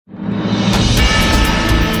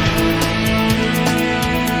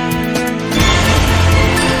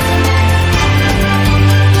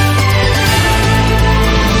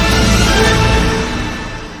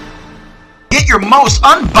most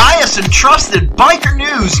unbiased and trusted biker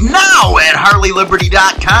news now at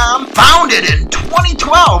HarleyLiberty.com. Founded in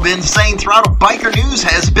 2012, Insane Throttle Biker News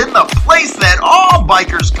has been the place that all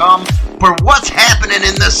bikers come for what's happening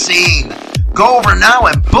in the scene. Go over now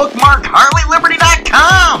and bookmark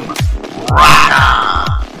HarleyLiberty.com. Rock on!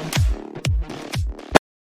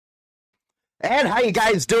 And how you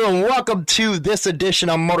guys doing? Welcome to this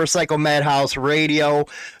edition of Motorcycle Madhouse Radio.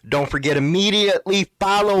 Don't forget immediately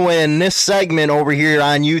following this segment over here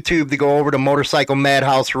on YouTube to go over to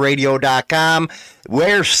MotorcycleMadhouseRadio.com,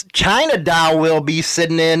 where China Doll will be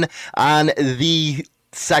sitting in on the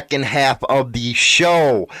second half of the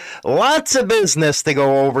show. Lots of business to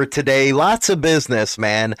go over today. Lots of business,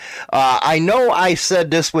 man. I know I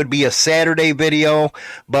said this would be a Saturday video,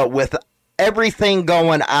 but with everything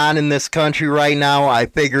going on in this country right now, I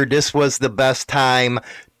figured this was the best time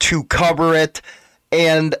to cover it.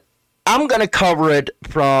 And I'm going to cover it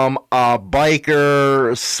from a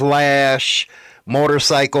biker slash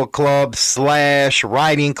motorcycle club slash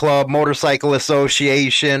riding club, motorcycle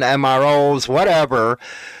association, MROs, whatever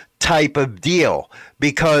type of deal,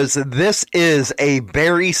 because this is a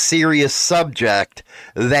very serious subject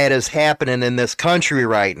that is happening in this country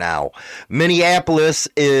right now. Minneapolis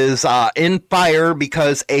is in fire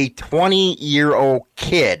because a 20-year-old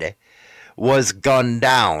kid was gunned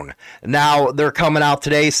down. Now, they're coming out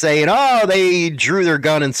today saying, oh, they drew their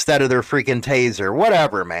gun instead of their freaking taser.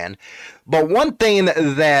 Whatever, man. But one thing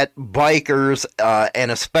that bikers,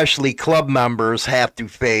 and especially club members, have to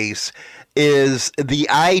face is the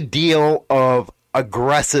ideal of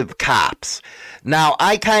aggressive cops. Now,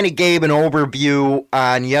 I kind of gave an overview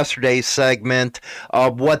on yesterday's segment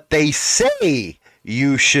of what they say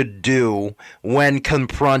you should do when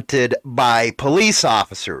confronted by police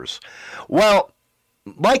officers. Well,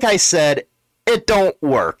 like I said, it don't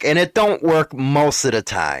work, and it don't work most of the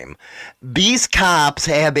time. These cops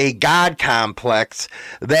have a God complex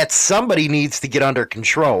that somebody needs to get under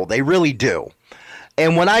control. They really do.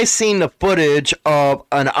 And when I seen the footage of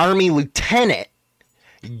an Army lieutenant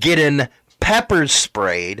getting pepper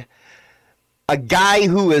sprayed, a guy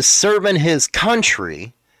who is serving his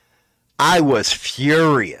country, I was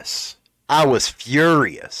furious. I was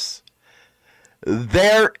furious.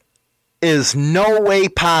 There is no way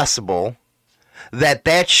possible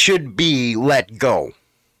that should be let go.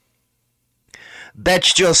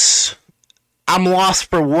 That's just, I'm lost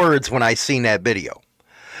for words when I seen that video.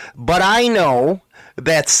 But I know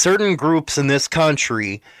that certain groups in this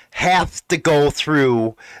country have to go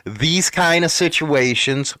through these kind of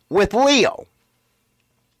situations with Leo.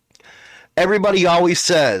 Everybody always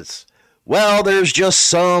says, well, there's just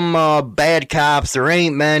some bad cops, there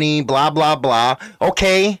ain't many, blah, blah, blah.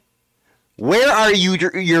 Okay, where are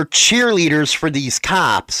your cheerleaders for these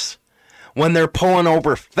cops when they're pulling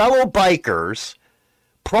over fellow bikers,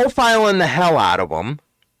 profiling the hell out of them?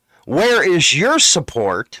 Where is your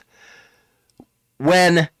support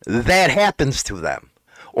when that happens to them,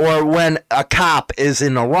 or when a cop is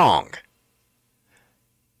in the wrong?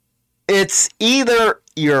 It's either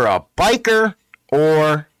you're a biker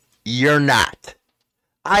or you're not.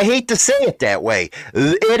 I hate to say it that way.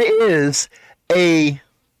 It is a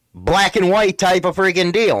black and white type of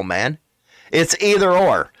freaking deal, man. It's either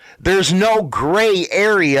or. There's no gray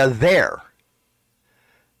area there.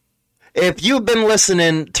 If you've been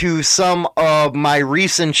listening to some of my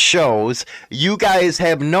recent shows, you guys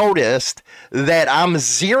have noticed that I'm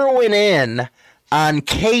zeroing in on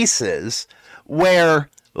cases where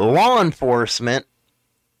law enforcement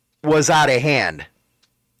was out of hand,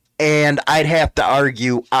 and I'd have to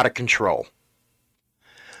argue out of control.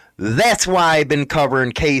 That's why I've been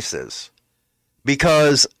covering cases,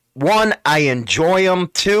 because one, I enjoy them.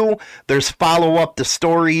 Two, there's follow-up to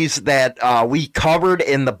stories that we covered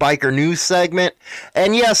in the Biker News segment.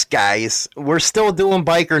 And yes, guys, we're still doing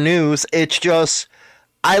Biker News. It's just,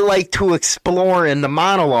 I like to explore in the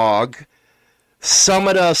monologue some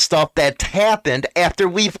of the stuff that happened after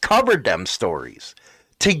we've covered them stories,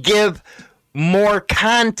 to give more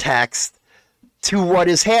context to what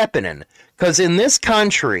is happening. Because in this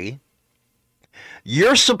country,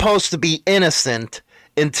 you're supposed to be innocent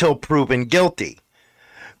until proven guilty.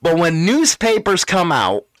 But when newspapers come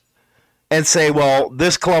out and say, well,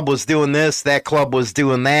 this club was doing this, that club was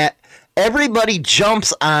doing that, everybody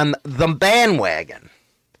jumps on the bandwagon.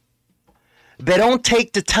 They don't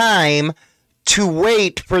take the time to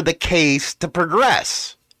wait for the case to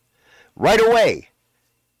progress. Right away.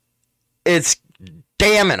 It's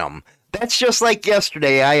damning them. That's just like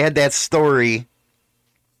yesterday. I had that story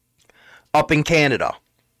up in Canada.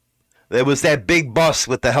 There was that big bus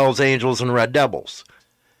with the Hells Angels and Red Devils.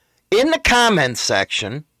 In the comments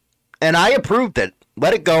section, And I approved it.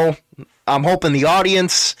 Let it go. I'm hoping the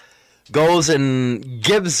audience goes and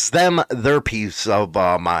gives them their peace of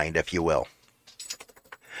mind, if you will.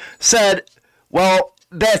 Said, well,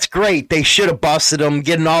 that's great. They should have busted them,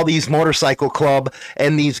 getting all these motorcycle club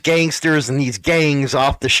and these gangsters and these gangs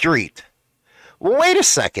off the street. Well, wait a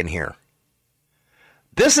second here.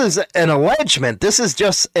 This is an allegement. This is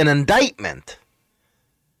just an indictment.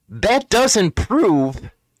 That doesn't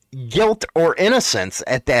prove guilt or innocence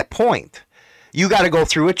at that point. You got to go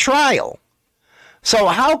through a trial. So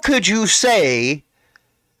how could you say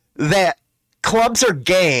that clubs are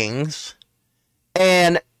gangs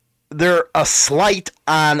and they're a slight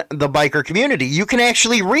on the biker community? You can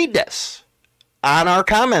actually read this on our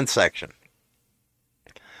comment section.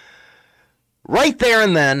 Right there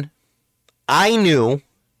and then, I knew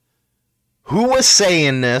who was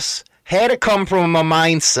saying this had to come from a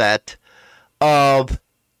mindset of,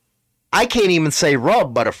 I can't even say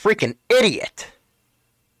rub, but a freaking idiot.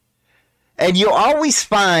 And you always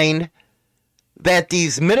find that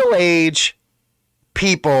these middle-aged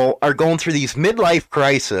people are going through these midlife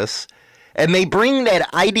crises, and they bring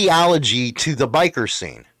that ideology to the biker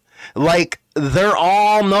scene. Like, they're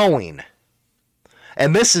all-knowing.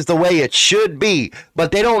 And this is the way it should be.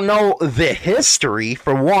 But they don't know the history,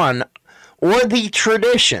 for one, or the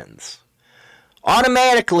traditions.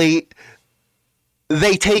 Automatically,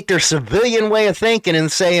 they take their civilian way of thinking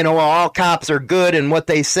and saying, oh, well, all cops are good and what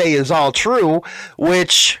they say is all true,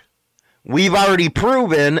 which we've already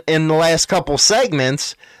proven in the last couple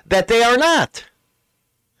segments that they are not.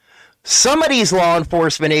 Some of these law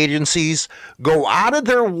enforcement agencies go out of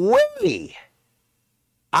their way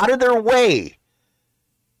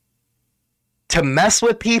to mess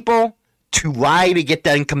with people, to lie to get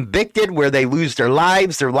them convicted where they lose their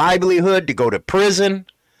lives, their livelihood, to go to prison.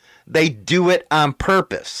 They do it on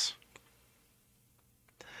purpose.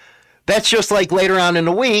 That's just like later on in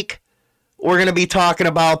the week, we're going to be talking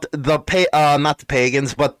about not the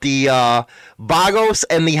pagans, but the Vagos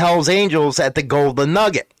and the Hells Angels at the Golden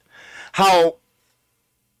Nugget. How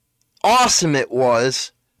awesome it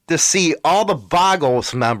was to see all the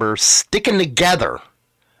Vagos members sticking together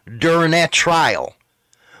during that trial,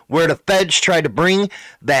 where the feds tried to bring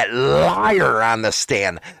that liar on the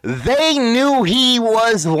stand. They knew he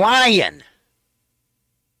was lying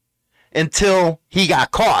until he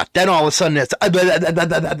got caught. Then all of a sudden it's...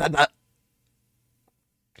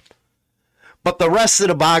 But the rest of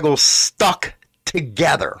the Vagos stuck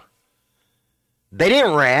together. They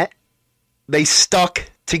didn't rat. They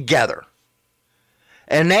stuck together.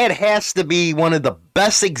 And that has to be one of the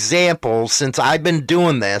best examples since I've been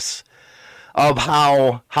doing this of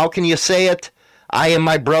how can you say it? I am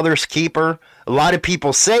my brother's keeper. A lot of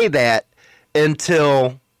people say that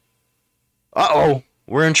until,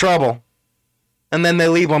 we're in trouble. And then they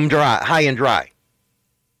leave them dry, high and dry.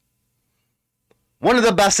 One of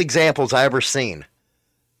the best examples I ever seen.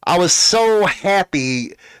 I was so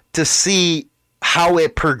happy to see how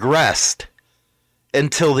it progressed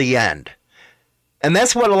until the end. And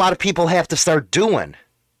that's what a lot of people have to start doing.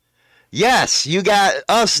 Yes, you got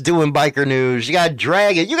us doing biker news. You got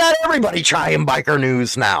Dragon. You got everybody trying biker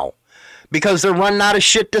news now. Because they're running out of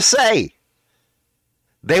shit to say.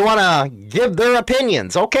 They want to give their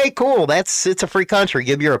opinions. Okay, cool. It's a free country.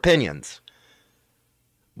 Give your opinions.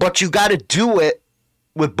 But you got to do it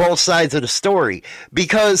with both sides of the story.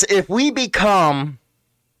 Because if we become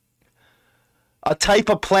a type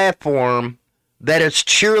of platform that is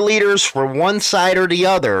cheerleaders for one side or the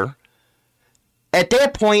other, at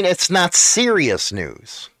that point, it's not serious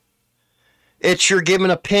news. It's you're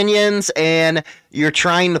giving opinions and you're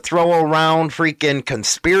trying to throw around freaking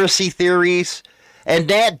conspiracy theories, and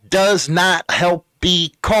that does not help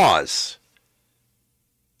the cause.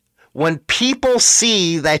 When people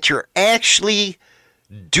see that you're actually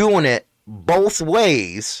doing it both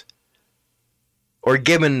ways, or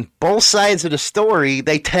giving both sides of the story,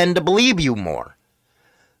 they tend to believe you more.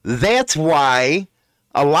 That's why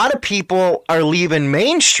a lot of people are leaving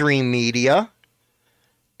mainstream media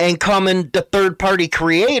and coming to third-party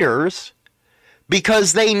creators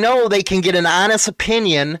because they know they can get an honest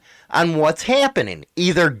opinion on what's happening,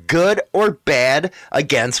 either good or bad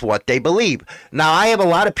against what they believe. Now, I have a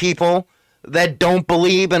lot of people that don't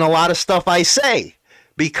believe in a lot of stuff I say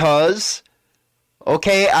because,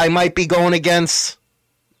 okay, I might be going against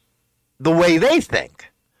the way they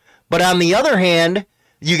think. But on the other hand,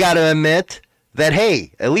 you got to admit that,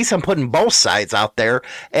 hey, at least I'm putting both sides out there,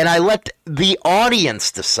 and I let the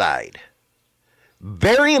audience decide.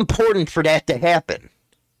 Very important for that to happen.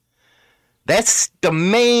 That's the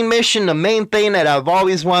main mission, the main thing that I've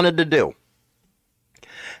always wanted to do.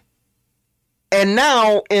 And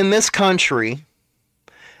now in this country,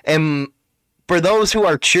 and for those who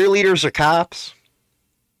are cheerleaders or cops,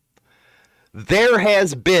 there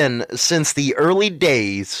has been, since the early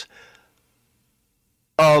days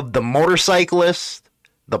of the motorcyclist,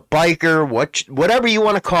 the biker, whatever you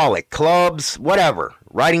want to call it, clubs, whatever,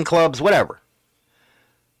 riding clubs, whatever,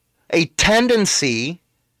 a tendency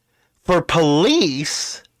for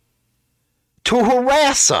police to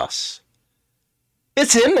harass us.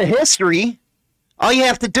 It's in the history. All you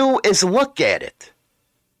have to do is look at it.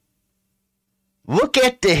 Look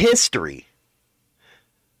at the history.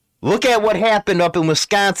 Look at what happened up in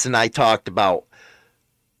Wisconsin I talked about.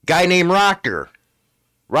 Guy named Rocker.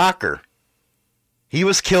 He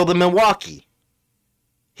was killed in Milwaukee.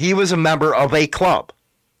 He was a member of a club.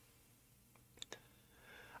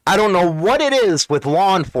 I don't know what it is with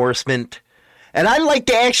law enforcement, and I'd like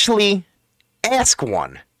to actually ask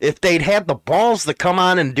one if they'd have the balls to come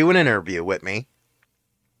on and do an interview with me.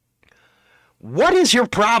 What is your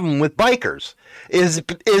problem with bikers? Is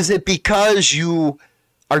it because you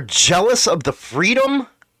are jealous of the freedom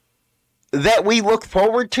that we look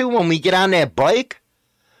forward to when we get on that bike?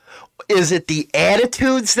 Is it the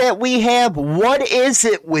attitudes that we have? What is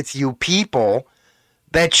it with you people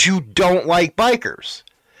that you don't like bikers?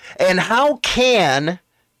 And how can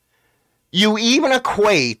you even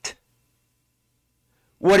equate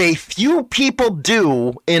what a few people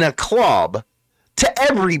do in a club to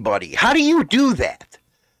everybody? How do you do that?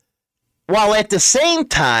 While at the same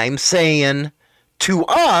time saying to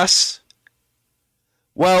us,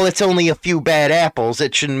 well, it's only a few bad apples.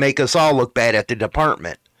 It shouldn't make us all look bad at the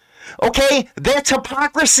department. Okay, that's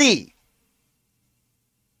hypocrisy.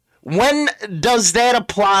 When does that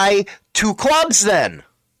apply to clubs then?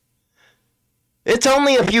 It's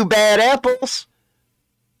only a few bad apples.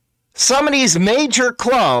 Some of these major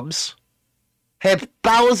clubs have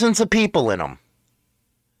thousands of people in them.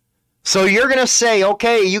 So you're going to say,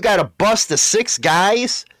 okay, you got a bust of 6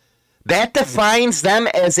 guys? That defines them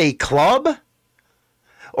as a club?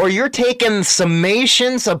 Or you're taking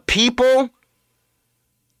summations of people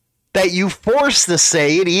that you force to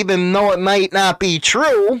say it, even though it might not be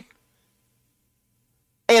true,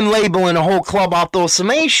 and labeling a whole club off those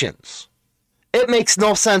summations. It makes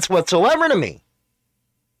no sense whatsoever to me.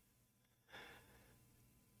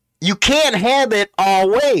 You can't have it all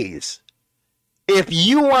ways. If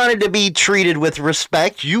you wanted to be treated with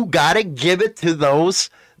respect, you gotta give it to those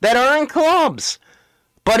that are in clubs.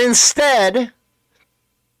 But instead,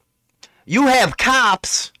 you have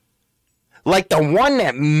cops like the one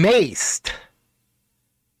that maced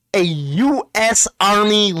a U.S.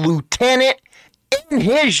 Army lieutenant in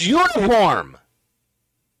his uniform.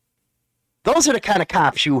 Those are the kind of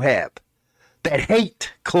cops you have that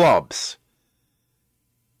hate clubs.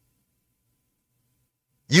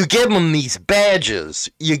 You give them these badges,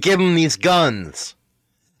 you give them these guns,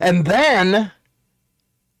 and then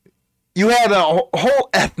you have a whole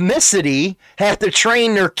ethnicity have to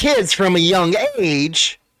train their kids from a young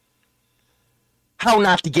age how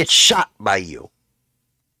not to get shot by you.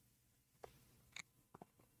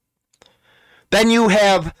 Then you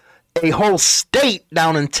have a whole state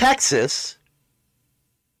down in Texas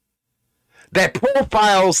that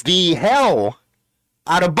profiles the hell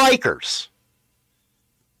out of bikers.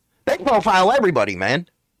 They profile everybody, man.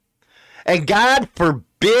 And God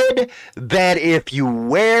forbid that if you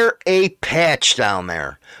wear a patch down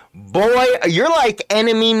there, boy, you're like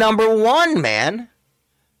enemy number 1, man.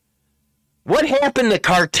 What happened to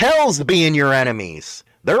cartels being your enemies?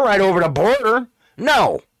 They're right over the border.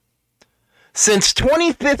 No. Since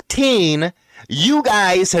 2015, you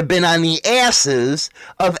guys have been on the asses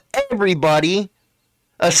of everybody,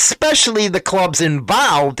 especially the clubs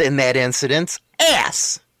involved in that incident's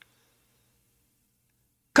ass.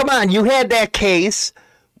 Come on, you had that case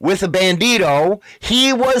with a bandito.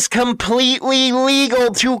 He was completely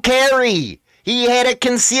legal to carry. He had a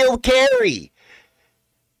concealed carry.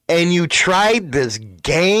 And you tried this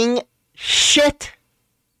gang shit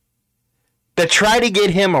to try to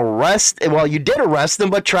get him arrested. Well, you did arrest him,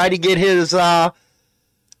 but try to get his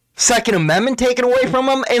Second Amendment taken away from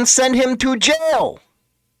him and send him to jail.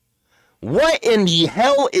 What in the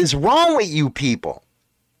hell is wrong with you people?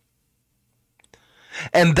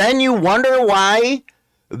 And then you wonder why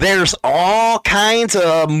there's all kinds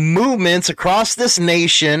of movements across this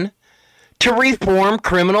nation to reform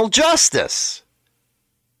criminal justice.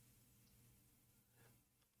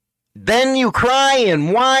 Then you cry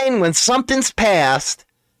and whine when something's passed,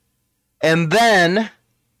 and then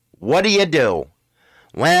what do?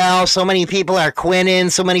 Well, so many people are quitting,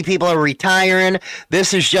 so many people are retiring,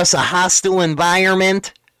 this is just a hostile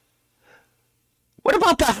environment. What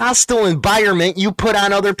about the hostile environment you put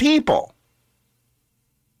on other people?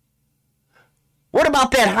 What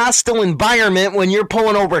about that hostile environment when you're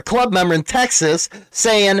pulling over a club member in Texas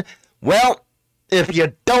saying, well, if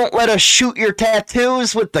you don't let us shoot your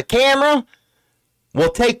tattoos with the camera,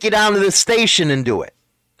 we'll take you down to the station and do it.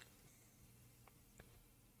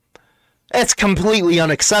 That's completely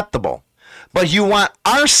unacceptable. But you want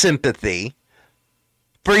our sympathy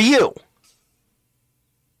for you.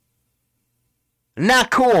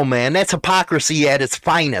 Not cool, man. That's hypocrisy at its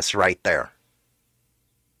finest right there.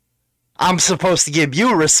 I'm supposed to give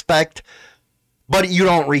you respect, but you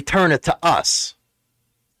don't return it to us.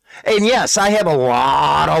 And yes, I have a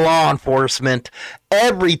lot of law enforcement.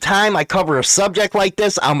 Every time I cover a subject like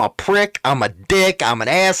this, I'm a prick, I'm a dick, I'm an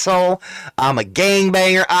asshole, I'm a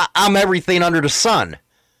gangbanger, I'm everything under the sun.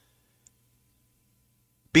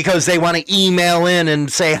 Because they want to email in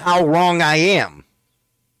and say how wrong I am.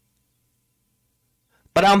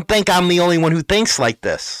 But I don't think I'm the only one who thinks like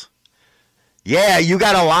this. Yeah, you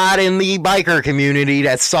got a lot in the biker community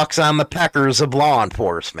that sucks on the peckers of law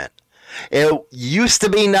enforcement. It used to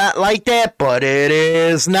be not like that, but it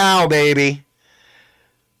is now, baby.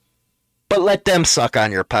 But let them suck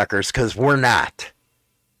on your peckers, because we're not.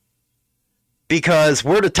 Because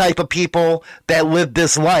we're the type of people that live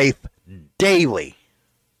this life daily.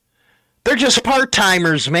 They're just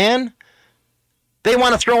part-timers, man. They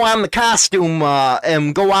want to throw on the costume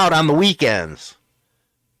and go out on the weekends.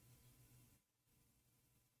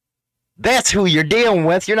 That's who you're dealing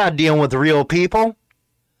with. You're not dealing with real people.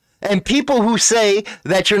 And people who say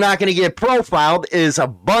that you're not going to get profiled is a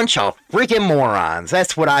bunch of freaking morons.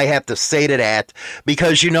 That's what I have to say to that.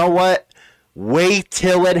 Because you know what? Wait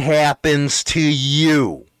till it happens to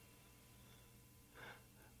you.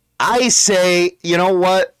 I say, you know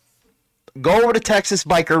what? Go over to Texas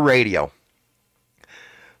Biker Radio.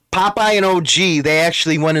 Popeye and OG, they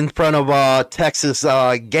actually went in front of Texas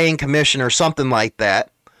Gang Commission or something like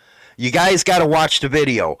that. You guys got to watch the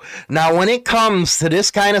video. Now, when it comes to this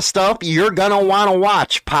kind of stuff, you're going to want to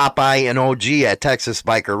watch Popeye and OG at Texas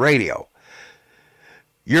Biker Radio.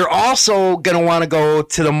 You're also going to want to go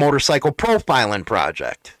to the Motorcycle Profiling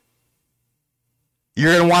Project.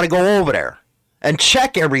 You're going to want to go over there and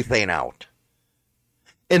check everything out.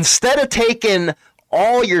 Instead of taking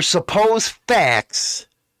all your supposed facts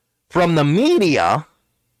from the media,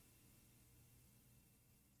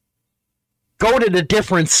 go to the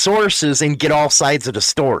different sources and get all sides of the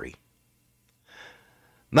story.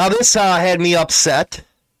 Now, this had me upset.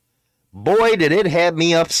 Boy, did it have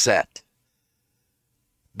me upset.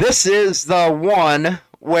 This is the one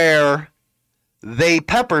where they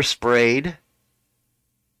pepper sprayed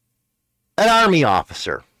an Army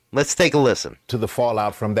officer. Let's take a listen. To the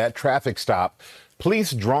fallout from that traffic stop,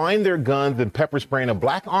 police drawing their guns and pepper spraying a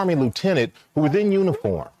black Army lieutenant who was in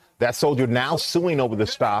uniform. That soldier now suing over the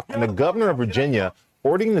stop, and the governor of Virginia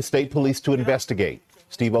ordering the state police to investigate.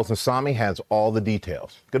 Steve Osunsami has all the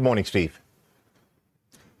details. Good morning, Steve.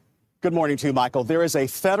 Good morning to you, Michael. There is a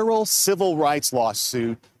federal civil rights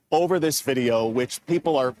lawsuit over this video, which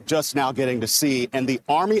people are just now getting to see. And the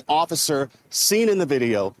Army officer seen in the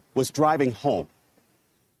video was driving home.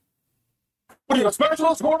 What are you, a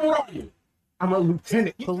specialist? What are you? I'm a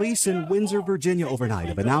lieutenant. Police in Windsor, Virginia overnight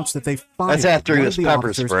have announced that they fired That's after he was one of the pepper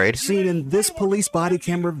officers sprayed. seen in this police body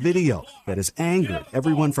camera video that has angered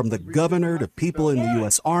everyone from the governor to people in the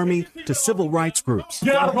U.S. Army to civil rights groups.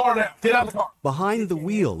 Get out of the car now. Get out of the car. Behind the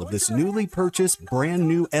wheel of this newly purchased brand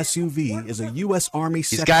new SUV is a U.S. Army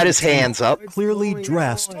He's got his hands up. clearly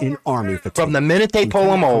dressed in Army fatigue. From the minute they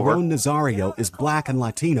pull him over. Ron Nazario is black and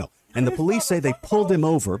Latino, and the police say they pulled him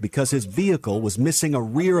over because his vehicle was missing a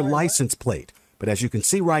rear license plate. But as you can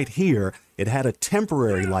see right here, it had a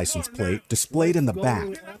temporary license plate displayed in the back.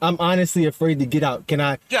 I'm honestly afraid to get out. Can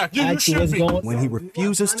I ask you what's going on? When he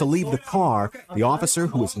refuses to leave the car, the officer,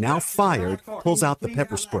 who is now fired, pulls out the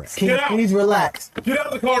pepper spray. Can you please relax? Get out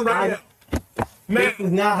of the car right now. This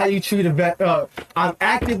is not how you treat a vet. I'm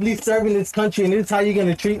actively serving this country, and this is how you're going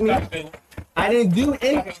to treat me? I didn't do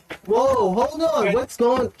anything. Whoa, hold on. What's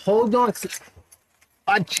going? Hold on.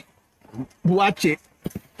 Watch it.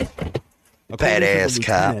 Badass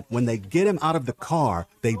cop. When they get him out of the car,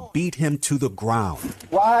 they beat him to the ground.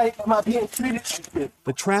 Why am I being treated like this?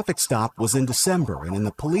 The traffic stop was in December, and in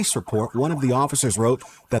the police report, one of the officers wrote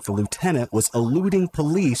that the lieutenant was eluding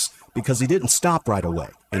police because he didn't stop right away.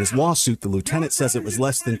 In his lawsuit, the lieutenant says it was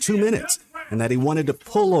less than 2 minutes and that he wanted to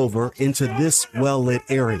pull over into this well-lit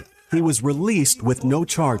area. He was released with no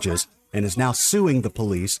charges and is now suing the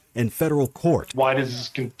police in federal court. Why does this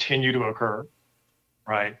continue to occur?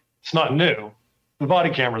 Right? It's not new. The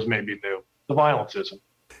body cameras may be new. The violence isn't.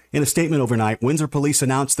 In a statement overnight, Windsor police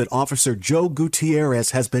announced that Officer Joe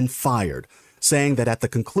Gutierrez has been fired, saying that at the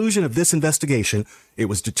conclusion of this investigation, it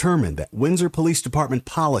was determined that Windsor Police Department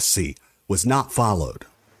policy was not followed.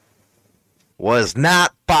 Was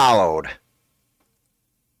not followed.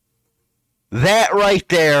 That right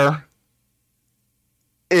there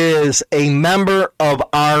is a member of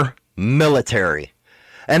our military.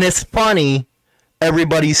 And it's funny,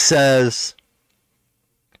 everybody says,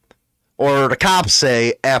 or the cops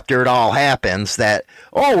say after it all happens, that,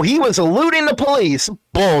 oh, he was eluding the police.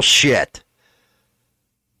 Bullshit.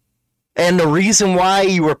 And the reason why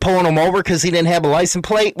you were pulling him over because he didn't have a license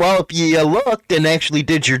plate, well, if you looked and actually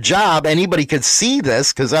did your job, anybody could see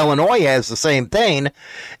this because Illinois has the same thing.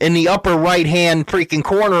 In the upper right-hand freaking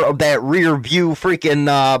corner of that rear view freaking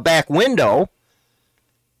back window,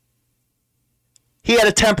 he had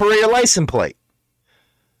a temporary license plate.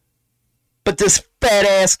 But this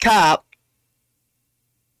fat-ass cop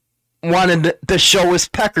wanted to show his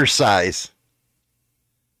pecker size.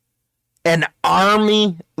 An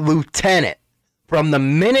Army lieutenant. From the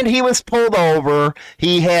minute he was pulled over,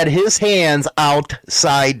 he had his hands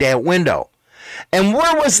outside that window. And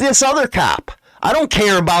where was this other cop? I don't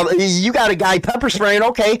care about, you got a guy pepper spraying,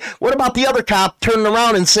 okay. What about the other cop turning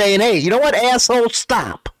around and saying, hey, you know what, asshole,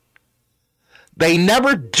 stop. They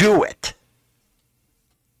never do it.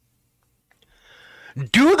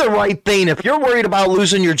 Do the right thing. If you're worried about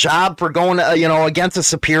losing your job for going, against a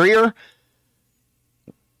superior,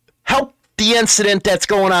 help the incident that's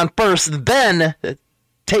going on first, then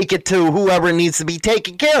take it to whoever it needs to be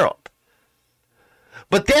taken care of.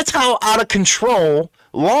 But that's how out of control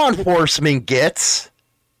law enforcement gets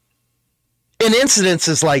in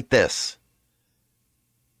incidences like this.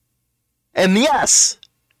 And yes,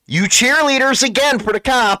 you cheerleaders again for the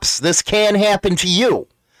cops, this can happen to you.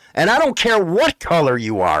 And I don't care what color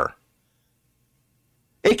you are.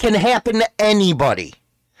 It can happen to anybody.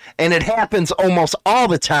 And it happens almost all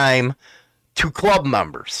the time to club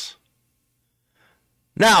members.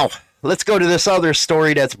 Now, let's go to this other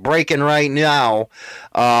story that's breaking right now.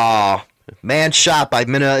 Man shot by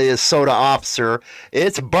Minnesota officer.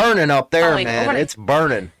 It's burning up there, man. It's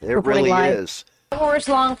burning. It really is.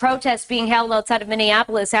 Hours-long protest being held outside of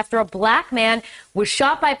Minneapolis after a black man was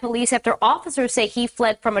shot by police after officers say he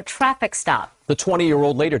fled from a traffic stop. The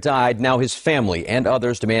 20-year-old later died. Now his family and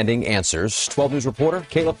others demanding answers. 12 News reporter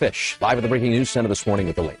Kayla Fish, live at the Breaking News Center this morning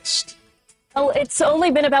with the latest. Well, it's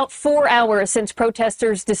only been about 4 hours since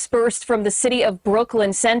protesters dispersed from the city of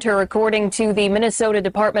Brooklyn Center, according to the Minnesota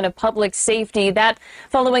Department of Public Safety. That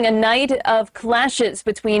following a night of clashes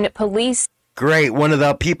between police. Great. One of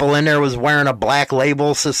the people in there was wearing a Black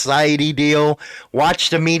Label Society deal. Watch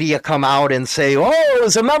the media come out and say, oh, it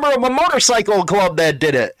was a member of a motorcycle club that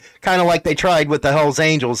did it. Kind of like they tried with the Hells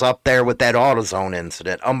Angels up there with that AutoZone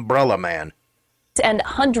incident. Umbrella Man. And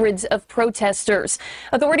hundreds of protesters.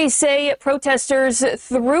 Authorities say protesters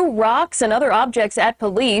threw rocks and other objects at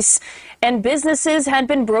police, and businesses had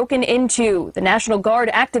been broken into. The National Guard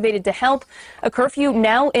activated to help. A curfew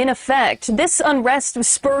now in effect. This unrest was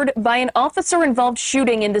spurred by an officer-involved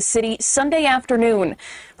shooting in the city Sunday afternoon.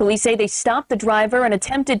 Police say they stopped the driver and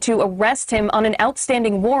attempted to arrest him on an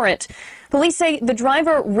outstanding warrant. Police say the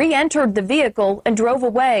driver re-entered the vehicle and drove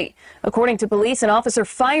away. According to police, an officer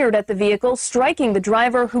fired at the vehicle, striking the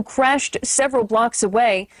driver, who crashed several blocks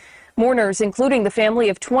away. Mourners, including the family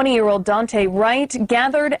of 20-year-old Dante Wright,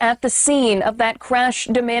 gathered at the scene of that crash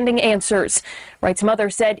demanding answers. Wright's mother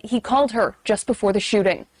said he called her just before the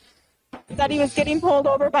shooting. Said he was getting pulled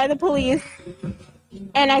over by the police.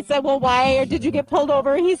 And I said, well, why did you get pulled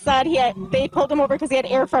over? He said they pulled him over because he had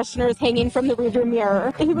air fresheners hanging from the rearview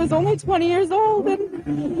mirror. He was only 20 years old,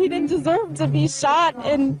 and he didn't deserve to be shot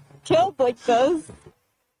and killed like this.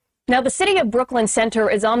 Now, the city of Brooklyn Center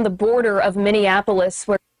is on the border of Minneapolis,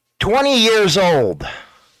 where 20 years old.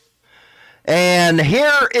 And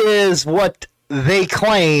here is what they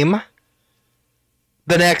claim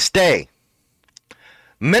the next day.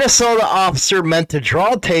 Minnesota officer meant to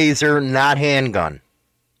draw taser, not handgun.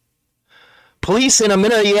 Police in a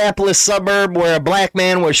Minneapolis suburb where a black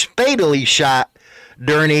man was fatally shot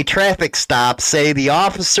during a traffic stop say the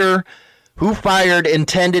officer who fired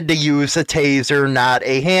intended to use a taser, not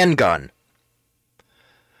a handgun.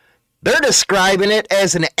 They're describing it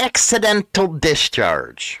as an accidental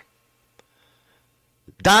discharge.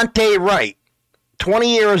 Dante Wright,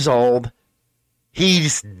 20 years old,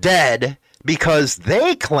 he's dead because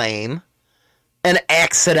they claim an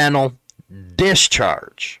accidental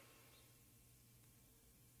discharge.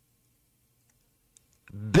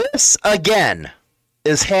 This, again,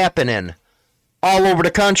 is happening all over the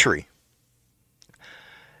country.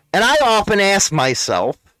 And I often ask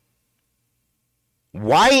myself,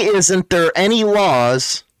 Why isn't there any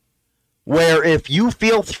laws where if you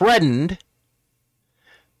feel threatened,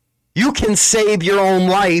 you can save your own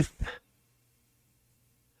life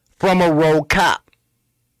from a rogue cop?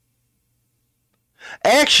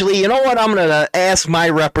 Actually, you know what? I'm going to ask my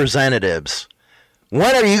representatives.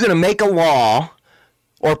 When are you going to make a law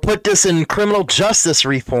or put this in criminal justice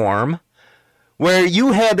reform where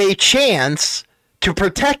you have a chance to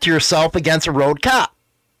protect yourself against a road cop?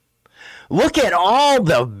 Look at all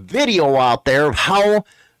the video out there of how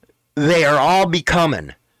they are all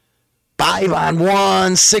becoming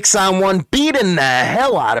 5-on-1, 6-on-1, beating the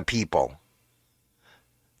hell out of people.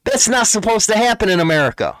 That's not supposed to happen in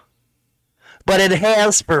America. But it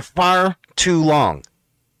has for far too long.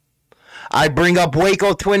 I bring up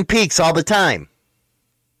Waco Twin Peaks all the time.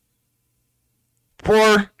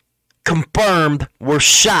 4 confirmed were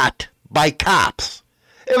shot by cops.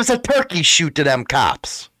 It was a turkey shoot to them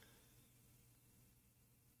cops.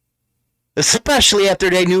 Especially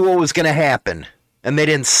after they knew what was going to happen. And they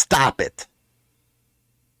didn't stop it.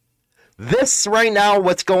 This right now,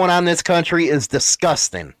 what's going on in this country is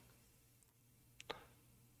disgusting.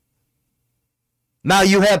 Now,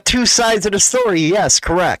 you have two sides of the story. Yes,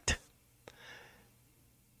 correct.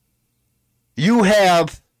 You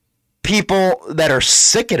have people that are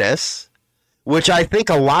sick of this, which I think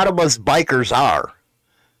a lot of us bikers are.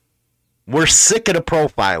 We're sick of the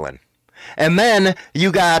profiling. And then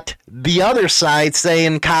you got the other side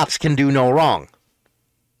saying cops can do no wrong.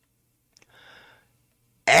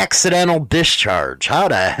 Accidental discharge. How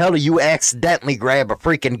the hell do you accidentally grab a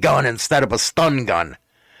freaking gun instead of a stun gun?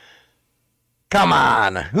 Come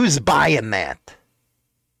on, who's buying that?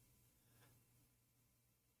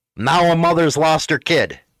 Now a mother's lost her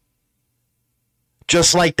kid.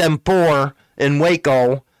 Just like them 4 in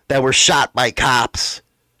Waco that were shot by cops.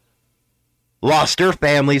 Lost their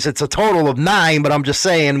families. It's a total of 9, but I'm just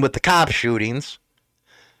saying with the cop shootings.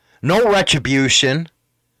 No retribution.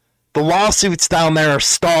 The lawsuits down there are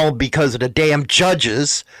stalled because of the damn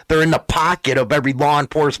judges. They're in the pocket of every law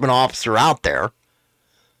enforcement officer out there.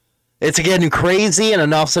 It's getting crazy, and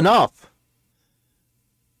enough's enough.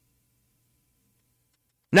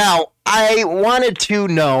 Now, I wanted to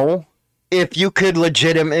know if you could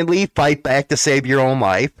legitimately fight back to save your own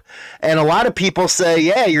life. And a lot of people say,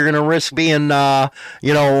 yeah, you're going to risk being,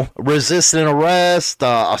 resisting arrest,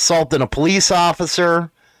 assaulting a police officer.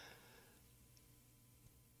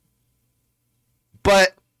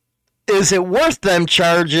 But is it worth them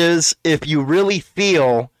charges if you really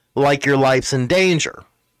feel like your life's in danger?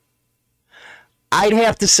 I'd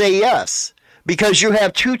have to say yes, because you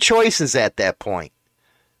have 2 choices at that point.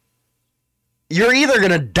 You're either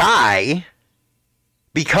going to die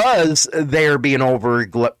because they're being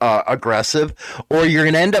aggressive, or you're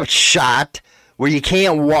going to end up shot where you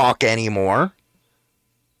can't walk anymore,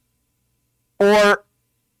 or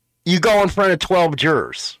you go in front of 12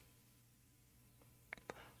 jurors.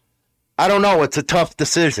 I don't know. It's a tough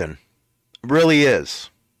decision. It really is.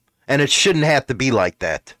 And it shouldn't have to be like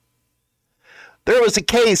that. There was a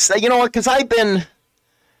case, you know what, because I've been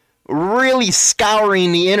really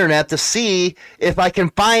scouring the internet to see if I can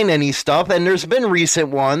find any stuff, and there's been recent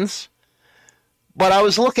ones, but I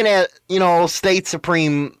was looking at, state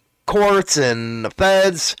Supreme Courts and the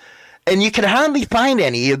feds, and you can hardly find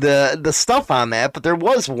any of the stuff on that, but there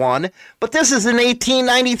was one, but this is in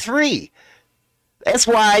 1893. That's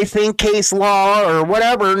why I think case law or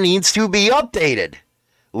whatever needs to be updated.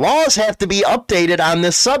 Laws have to be updated on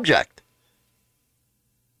this subject.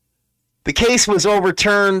 The case was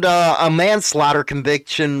overturned, a manslaughter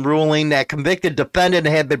conviction ruling that convicted defendant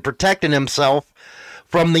had been protecting himself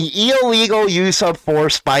from the illegal use of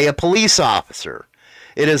force by a police officer.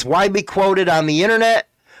 It is widely quoted on the internet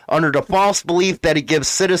under the false belief that it gives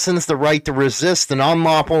citizens the right to resist an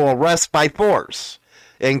unlawful arrest by force,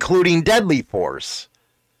 including deadly force.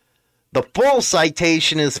 The full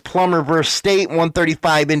citation is Plummer v. State,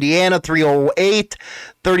 135 Indiana, 308,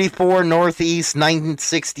 34 Northeast,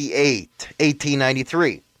 1968,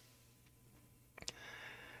 1893.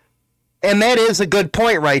 And that is a good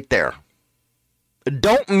point right there.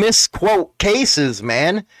 Don't misquote cases,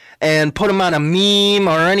 man, and put them on a meme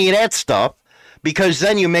or any of that stuff, because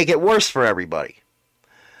then you make it worse for everybody.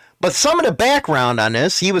 But some of the background on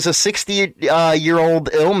this, he was a 60-year-old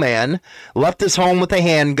ill man, left his home with a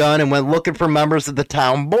handgun and went looking for members of the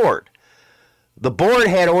town board. The board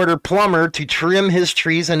had ordered Plummer to trim his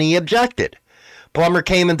trees and he objected. Plummer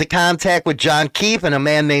came into contact with John Keefe and a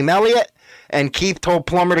man named Elliott, and Keefe told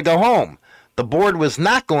Plummer to go home. The board was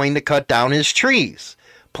not going to cut down his trees.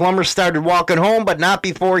 Plummer started walking home, but not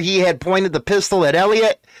before he had pointed the pistol at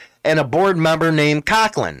Elliott and a board member named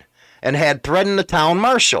Coughlin. and had threatened the town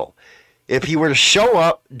marshal. If he were to show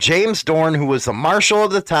up, James Dorn, who was the marshal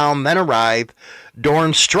of the town, then arrived.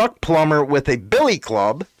 Dorn struck Plummer with a billy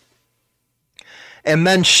club and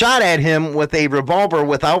then shot at him with a revolver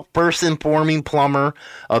without first informing Plummer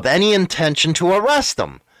of any intention to arrest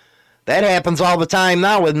him. That happens all the time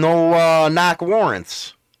now with no knock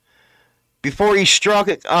warrants. Before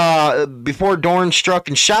Dorn struck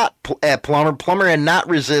and shot at Plummer, Plummer had not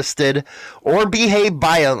resisted or behaved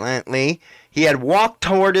violently. He had walked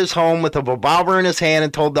toward his home with a revolver in his hand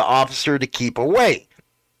and told the officer to keep away.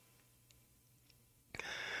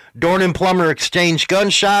 Dorn and Plummer exchanged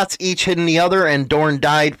gunshots, each hitting the other, and Dorn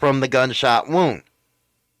died from the gunshot wound.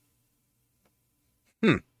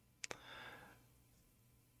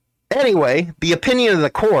 Anyway, the opinion of the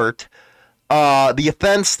court, the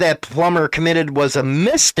offense that Plummer committed was a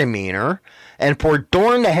misdemeanor, and for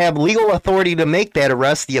Dorn to have legal authority to make that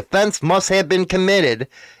arrest, the offense must have been committed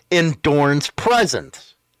in Dorn's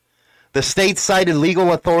presence. The state cited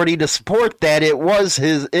legal authority to support that it was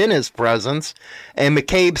in his presence, and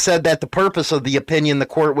McCabe said that the purpose of the opinion the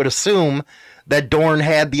court would assume that Dorn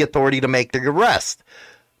had the authority to make the arrest.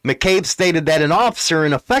 McCabe stated that an officer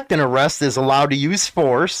in effecting an arrest is allowed to use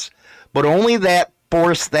force, but only that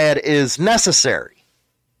force that is necessary.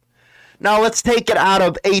 Now let's take it out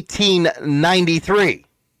of 1893.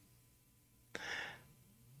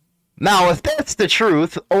 Now, if that's the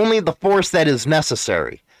truth, only the force that is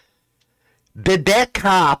necessary. Did that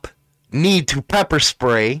cop need to pepper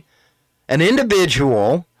spray an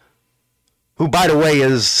individual who, by the way,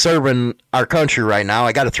 is serving our country right now?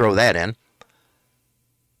 I got to throw that in.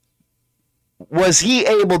 Was he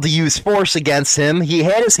able to use force against him? He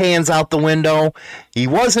had his hands out the window. He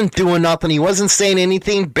wasn't doing nothing. He wasn't saying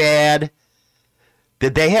anything bad.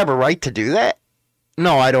 Did they have a right to do that?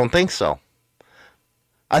 No, I don't think so.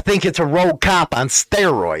 I think it's a rogue cop on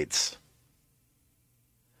steroids.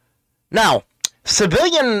 Now,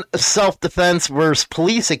 civilian self-defense versus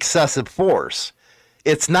police excessive force.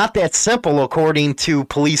 It's not that simple, according to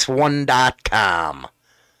police1.com.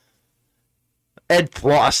 Ed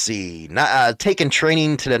Flossie, taking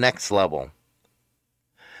training to the next level.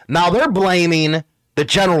 Now they're blaming the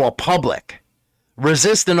general public.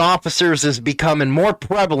 Resistant officers is becoming more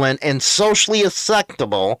prevalent and socially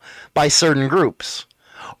acceptable by certain groups.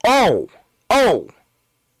 Oh,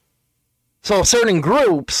 so certain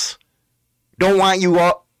groups don't want you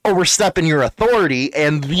overstepping your authority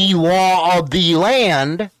and the law of the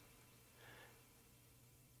land,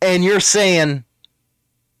 and you're saying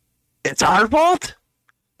it's our fault?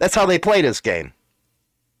 That's how they play this game.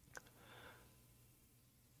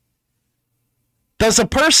 Does a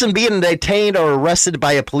person being detained or arrested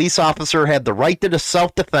by a police officer have the right to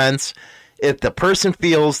self-defense if the person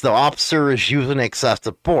feels the officer is using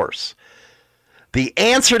excessive force? The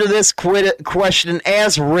answer to this question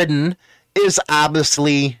as written is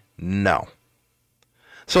obviously no.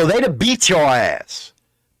 So they'd have beat your ass,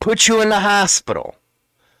 put you in the hospital,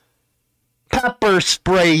 pepper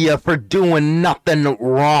spray you for doing nothing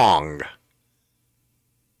wrong.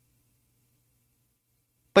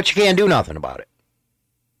 But you can't do nothing about it.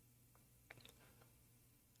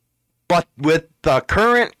 But with the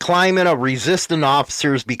current climate of resistant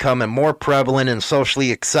officers becoming more prevalent and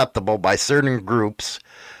socially acceptable by certain groups,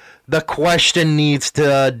 the question needs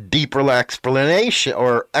to deeper explanation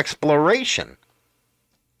or exploration.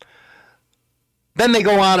 Then they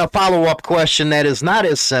go on a follow-up question that is not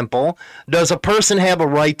as simple. Does a person have a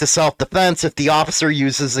right to self-defense if the officer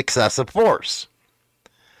uses excessive force?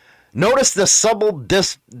 Notice the subtle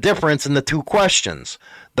difference in the two questions.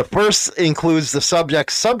 The first includes the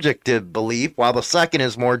subject's subjective belief, while the second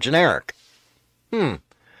is more generic.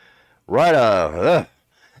 Right,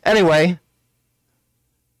 Anyway,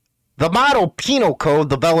 the model penal code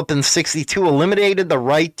developed in 1962 eliminated the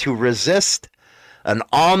right to resist an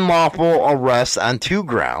unlawful arrest on two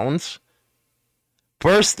grounds.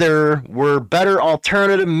 First, there were better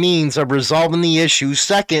alternative means of resolving the issue.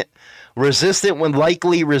 Second, resistance would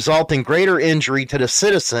likely result in greater injury to the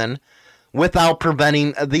citizen without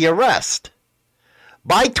preventing the arrest.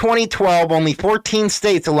 By 2012, only 14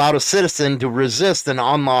 states allowed a citizen to resist an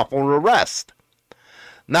unlawful arrest.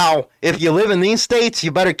 Now, if you live in these states,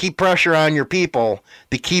 you better keep pressure on your people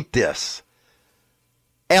to keep this.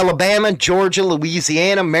 Alabama, Georgia,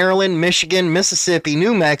 Louisiana, Maryland, Michigan, Mississippi,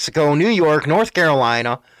 New Mexico, New York, North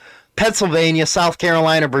Carolina, Pennsylvania, South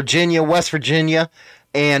Carolina, Virginia, West Virginia,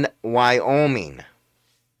 and Wyoming.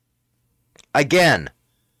 Again,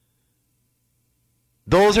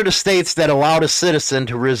 those are the states that allowed a citizen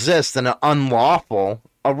to resist an unlawful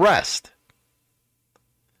arrest.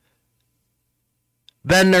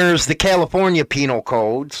 Then there's the California penal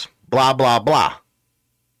codes, blah, blah, blah.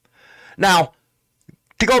 Now,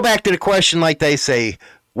 to go back to the question, like they say,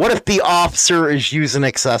 what if the officer is using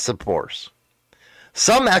excessive force?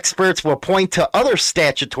 Some experts will point to other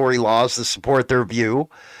statutory laws to support their view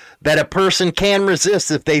that a person can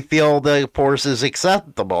resist if they feel the force is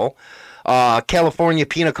acceptable. California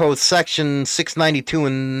Penal Code Section 692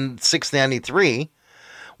 and 693.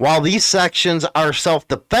 While these sections are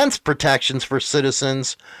self-defense protections for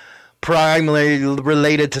citizens primarily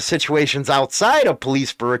related to situations outside of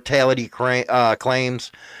police brutality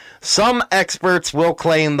claims, some experts will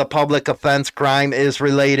claim the public offense crime is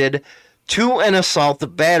related to an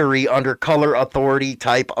assault battery under color authority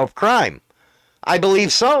type of crime. I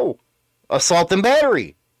believe so. Assault and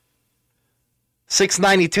battery.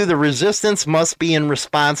 692, the resistance must be in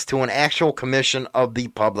response to an actual commission of the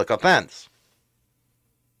public offense.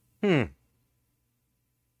 Now,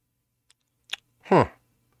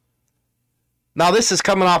 this is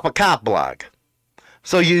coming off a cop blog.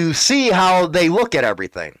 So you see how they look at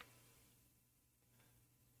everything.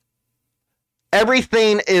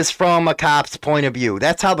 Everything is from a cop's point of view.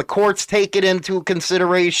 That's how the courts take it into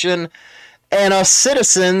consideration. And us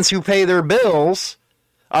citizens who pay their bills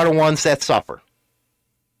are the ones that suffer.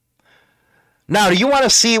 Now, do you want to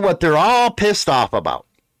see what they're all pissed off about?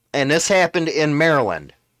 And this happened in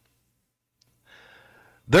Maryland.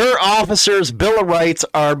 Their officers' Bill of Rights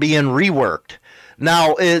are being reworked.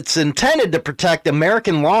 Now, it's intended to protect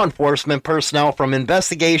American law enforcement personnel from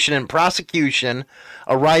investigation and prosecution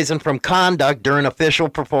arising from conduct during official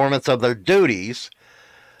performance of their duties.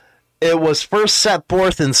 It was first set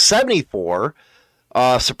forth in 1974,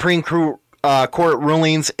 Supreme Court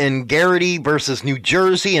rulings in Garrity versus New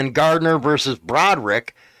Jersey and Gardner versus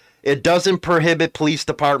Broderick. It doesn't prohibit police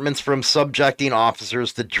departments from subjecting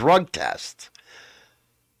officers to drug tests.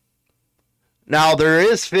 Now, there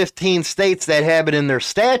is 15 states that have it in their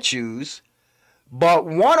statutes, but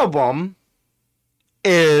one of them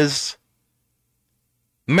is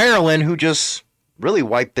Maryland, who just really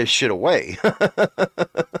wiped this shit away.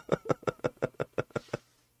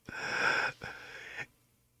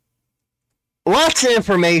 Lots of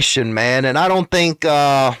information, man, and I don't think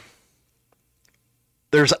there's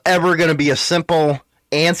ever going to be a simple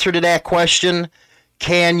answer to that question.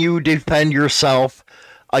 Can you defend yourself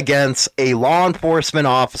against a law enforcement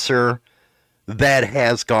officer that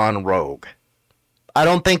has gone rogue? I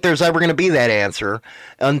don't think there's ever going to be that answer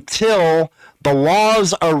until the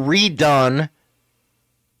laws are redone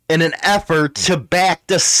in an effort to back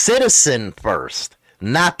the citizen first,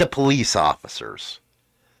 not the police officers.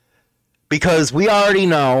 Because we already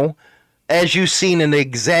know, as you've seen in the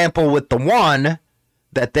example with the one,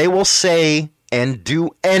 that they will say and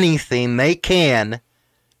do anything they can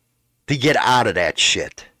to get out of that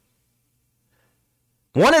shit.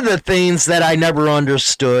 One of the things that I never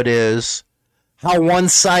understood is how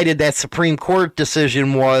one-sided that Supreme Court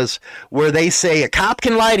decision was, where they say a cop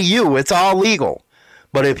can lie to you, it's all legal.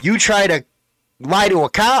 But if you try to lie to a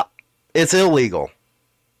cop, it's illegal.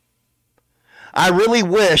 I really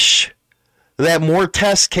wish that more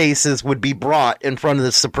test cases would be brought in front of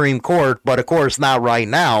the Supreme Court, but of course not right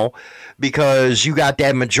now, because you got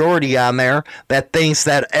that majority on there that thinks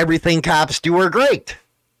that everything cops do are great.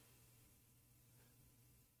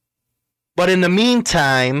 But in the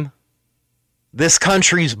meantime, this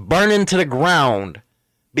country's burning to the ground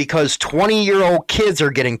because 20-year-old kids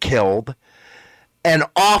are getting killed, and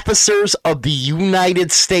officers of the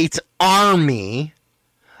United States Army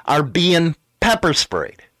are being pepper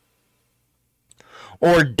sprayed.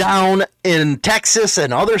 Or down in Texas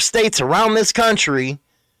and other states around this country,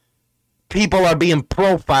 people are being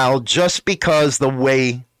profiled just because the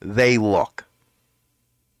way they look.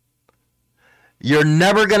 You're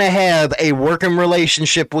never going to have a working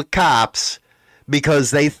relationship with cops because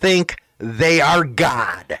they think they are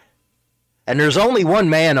God. And there's only one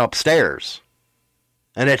man upstairs.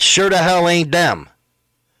 And it sure the hell ain't them.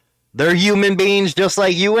 They're human beings just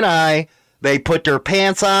like you and I. They put their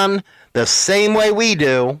pants on the same way we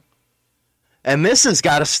do. And this has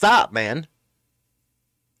got to stop, man.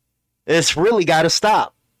 It's really got to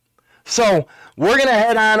stop. So, we're going to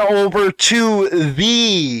head on over to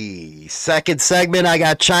the second segment. I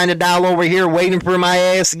got China Doll over here waiting for my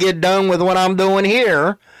ass to get done with what I'm doing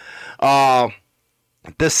here. The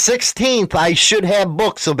 16th, I should have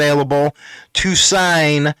books available to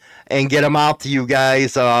sign and get them out to you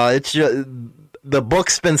guys. It's just, the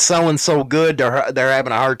book's been selling so good, they're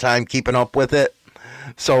having a hard time keeping up with it.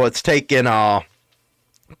 So it's taking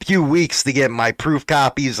few weeks to get my proof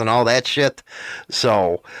copies and all that shit.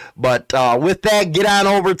 So, but with that, get on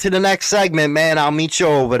over to the next segment, man. I'll meet you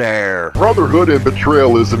over there. Brotherhood and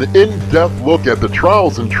Betrayal is an in-depth look at the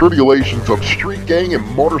trials and tribulations of street gang and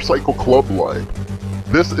motorcycle club life.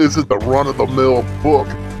 This isn't the run-of-the-mill book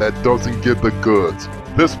that doesn't get the goods.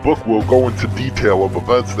 This book will go into detail of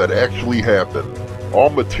events that actually happened. All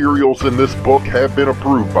materials in this book have been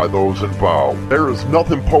approved by those involved. There is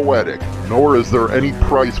nothing poetic, nor is there any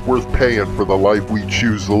price worth paying for the life we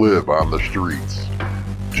choose to live on the streets.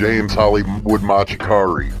 James Hollywood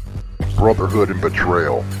Machikari, Brotherhood and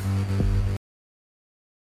Betrayal.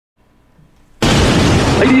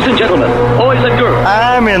 Ladies and gentlemen, boys and girls.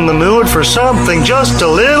 I'm in the mood for something just a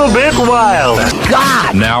little bit wild.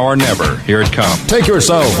 God! Now or never, here it comes. Take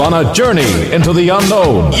yourself on a journey into the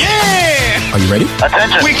unknown. Yeah! Are you ready?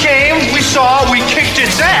 Attention! We came, we saw, we kicked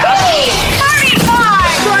its ass! 35!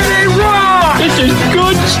 Friday Rock! This is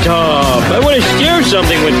good stuff. I want to share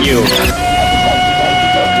something with you.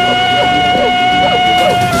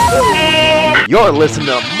 You're listening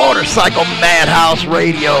to Motorcycle Madhouse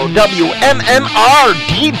Radio, WMMR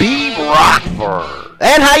DB Rockford.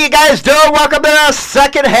 And how you guys doing? Welcome to the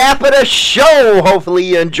second half of the show. Hopefully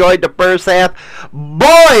you enjoyed the first half. Boy,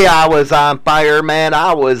 I was on fire, man.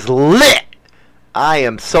 I was lit. I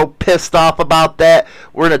am so pissed off about that.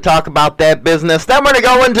 We're going to talk about that business. Then we're going to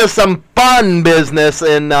go into some fun business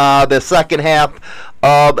in the second half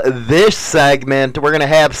of this segment. We're going to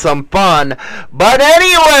have some fun. But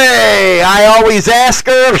anyway, I always ask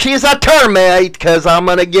her if she's a termite because I'm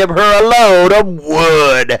going to give her a load of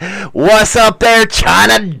wood. What's up there,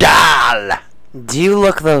 China Doll? Do you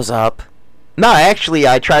look those up? No, actually,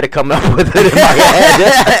 I try to come up with it in my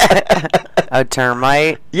head. A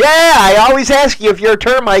termite? Yeah, I always ask you if you're a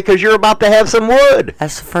termite because you're about to have some wood.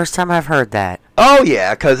 That's the first time I've heard that. Oh,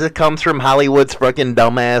 yeah, because it comes from Hollywood's fucking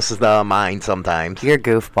dumbass mind sometimes. You're a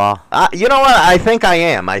goofball. You know what? I think I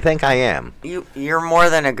am. You're more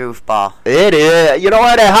than a goofball. It is. You know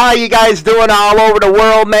what? How you guys doing all over the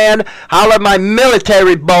world, man? Holla at my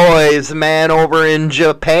military boys, man, over in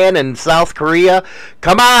Japan and South Korea.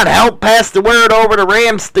 Come on, help pass the word over to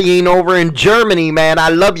Ramstein over in Germany, man. I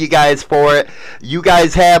love you guys for it. You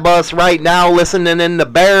guys have us right now listening in the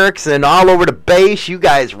barracks and all over the base. You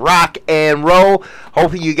guys rock and roll.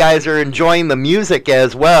 Hopefully you guys are enjoying the music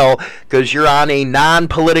as well because you're on a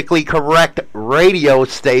non-politically correct radio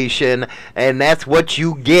station and that's what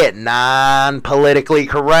you get, non-politically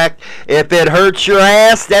correct. If it hurts your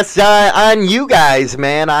ass, that's on you guys,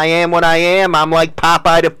 man. I am what I am. I'm like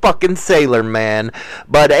Popeye the fucking Sailor Man.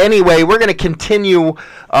 But anyway, we're going to continue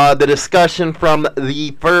the discussion from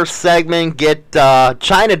the first segment, get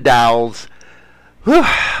China Doll's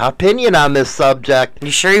opinion on this subject.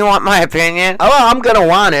 You sure you want my opinion? Oh, I'm gonna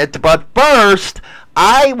want it, but first,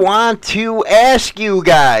 I want to ask you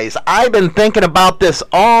guys. I've been thinking about this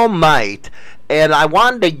all night, and I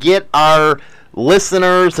wanted to get our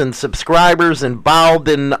listeners and subscribers involved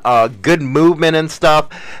in good movement and stuff.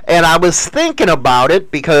 And I was thinking about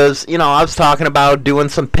it because, you know, I was talking about doing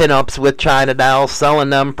some pinups with China Doll,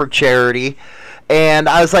 selling them for charity. And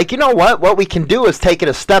I was like, you know what? What we can do is take it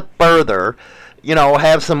a step further. You know,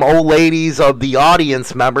 have some old ladies of the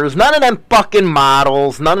audience members. None of them fucking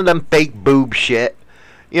models. None of them fake boob shit.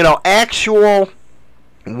 You know, actual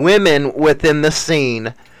women within the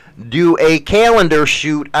scene. Do a calendar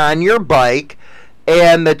shoot on your bike.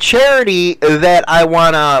 And the charity that I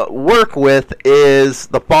want to work with is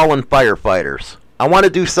the fallen firefighters. I want to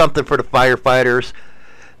do something for the firefighters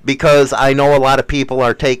because I know a lot of people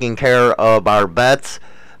are taking care of our vets.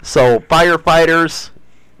 So firefighters...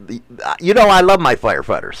 You know, I love my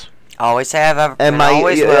firefighters. Always have, and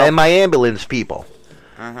my ambulance people.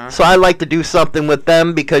 So I like to do something with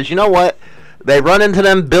them because you know what? They run into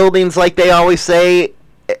them buildings like they always say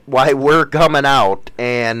why we're coming out.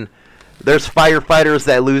 And there's firefighters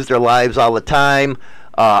that lose their lives all the time.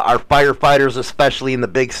 Our firefighters, especially in the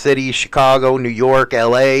big cities, Chicago, New York,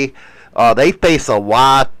 L.A., they face a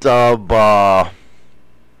lot of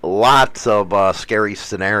scary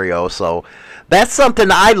scenarios. So that's something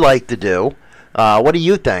I'd like to do. What do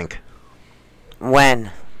you think?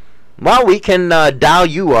 When? Well, we can dial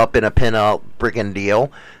you up in a pin-up freaking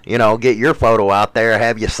deal. You know, get your photo out there,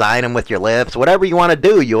 have you sign them with your lips. Whatever you want to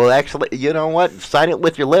do, you'll actually, you know what, sign it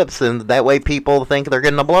with your lips, and that way people think they're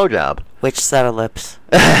getting a blowjob. Which set of lips?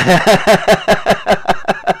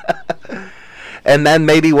 And then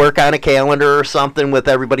maybe work on a calendar or something with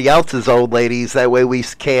everybody else's old ladies. That way we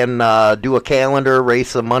can do a calendar, raise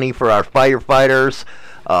some money for our firefighters.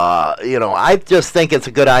 You know, I just think it's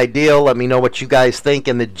a good idea. Let me know what you guys think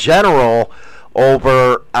in the general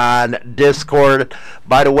over on Discord.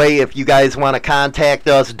 By the way, if you guys want to contact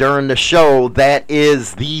us during the show, that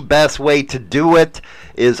is the best way to do it,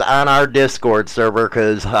 is on our Discord server,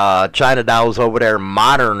 because China Dow's over there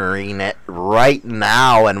monitoring it right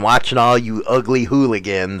now and watching all you ugly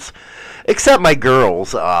hooligans, except my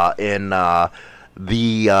girls in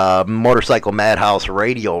the Motorcycle Madhouse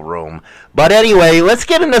radio room. But anyway, let's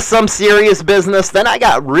get into some serious business. Then I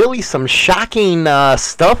got really some shocking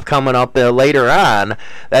stuff coming up later on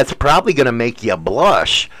that's probably going to make you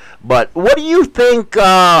blush. But what do you think,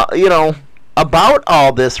 about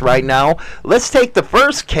all this right now? Let's take the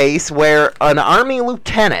first case where an Army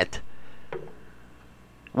lieutenant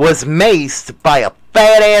was maced by a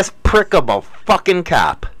fat-ass prick of a fucking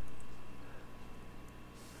cop.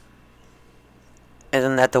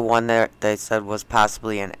 Isn't that the one that they said was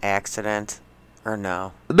possibly an accident? Or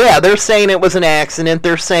no? Yeah, they're saying it was an accident.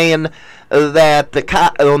 They're saying that the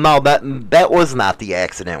cop... Oh, no, that was not the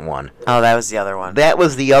accident one. Oh, that was the other one. That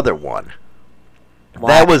was the other one.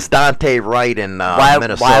 Why? That was Dante Wright in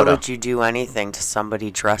Minnesota. Why would you do anything to somebody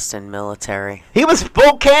dressed in military? He was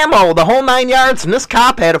full camo, the whole 9 yards, and this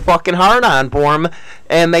cop had a fucking hard-on for him,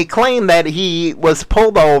 and they claim that he was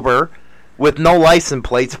pulled over with no license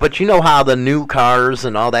plates, but you know how the new cars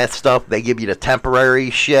and all that stuff, they give you the temporary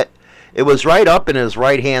shit. It was right up in his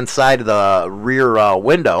right-hand side of the rear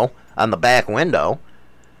window, on the back window.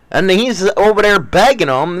 And he's over there begging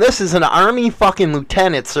him. This is an Army fucking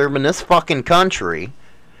lieutenant serving this fucking country.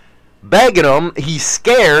 Begging him. He's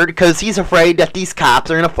scared because he's afraid that these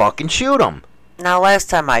cops are going to fucking shoot him. Now, last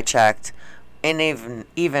time I checked, and even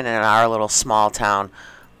in our little small town,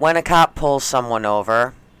 when a cop pulls someone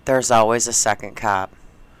over, there's always a second cop.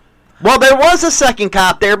 Well, there was a second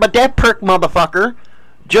cop there, but that prick motherfucker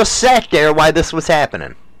just sat there while this was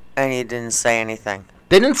happening. And he didn't say anything.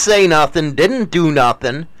 Didn't say nothing, didn't do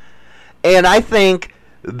nothing. And I think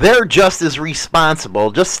they're just as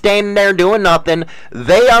responsible, just standing there doing nothing.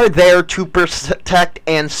 They are there to protect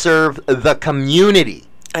and serve the community.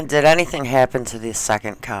 And did anything happen to the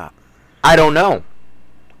second cop? I don't know.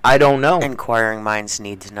 Inquiring minds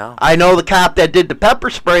need to know. I know the cop that did the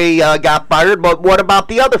pepper spray got fired, but what about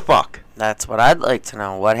the other fuck? That's what I'd like to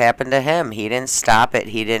know. What happened to him? He didn't stop it.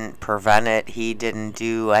 He didn't prevent it. He didn't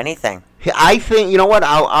do anything. I think, you know what,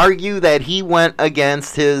 I'll argue that he went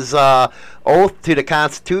against his oath to the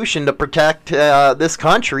Constitution to protect this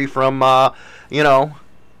country from,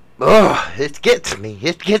 it gets me.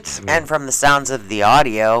 And from the sounds of the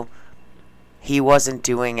audio, he wasn't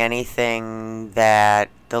doing anything that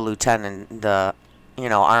the lieutenant, the,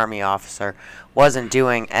 Army officer, wasn't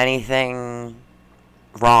doing anything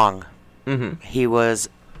wrong. Mm-hmm. He was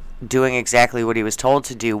doing exactly what he was told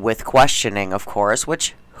to do, with questioning, of course,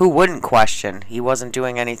 which, who wouldn't question? He wasn't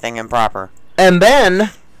doing anything improper. And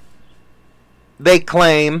then they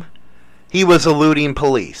claim he was eluding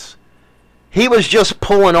police. He was just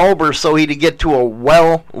pulling over so he could get to a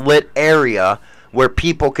well-lit area where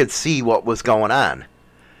people could see what was going on.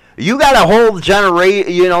 You got a whole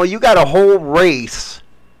you got a whole race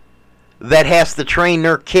that has to train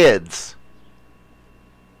their kids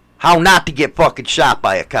how not to get fucking shot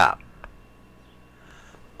by a cop.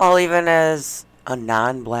 Well, even as a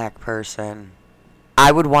non-black person,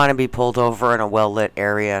 I would want to be pulled over in a well-lit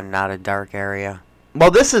area and not a dark area.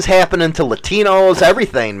 Well, this is happening to Latinos,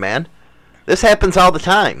 everything, man. This happens all the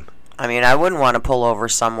time. I mean, I wouldn't want to pull over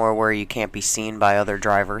somewhere where you can't be seen by other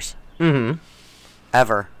drivers. Mm-hmm.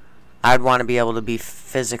 Ever. I'd want to be able to be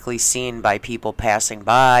physically seen by people passing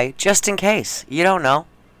by, just in case. You don't know.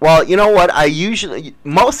 Well, you know what?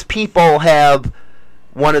 Most people have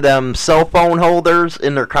one of them cell phone holders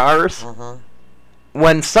in their cars. Mm-hmm.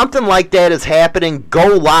 When something like that is happening, go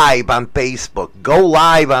live on Facebook. Go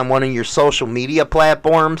live on one of your social media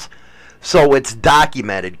platforms so it's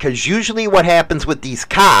documented. Because usually what happens with these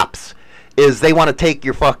cops is they want to take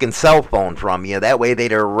your fucking cell phone from you. That way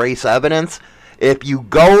they'd erase evidence. If you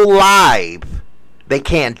go live, they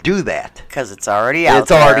can't do that. Because it's already out there.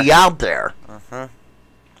 It's already out there. Mm-hmm.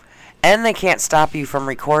 And they can't stop you from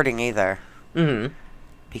recording either. Mm-hmm.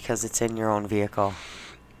 Because it's in your own vehicle.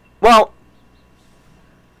 Well,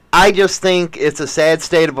 I just think it's a sad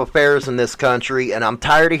state of affairs in this country, and I'm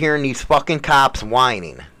tired of hearing these fucking cops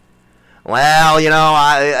whining. Well,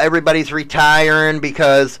 everybody's retiring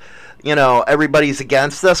because, everybody's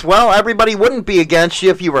against us. Well, everybody wouldn't be against you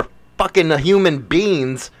if you were fucking human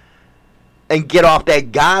beings and get off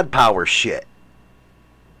that God power shit.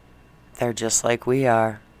 They're just like we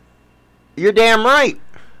are. You're damn right.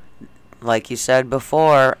 Like you said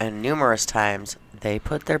before, and numerous times, they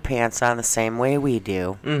put their pants on the same way we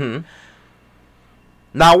do. Mm-hmm.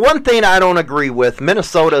 Now, one thing I don't agree with,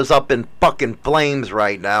 Minnesota's up in fucking flames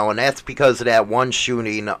right now, and that's because of that one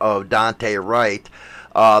shooting of Dante Wright.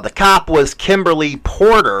 The cop was Kimberly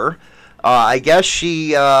Porter. I guess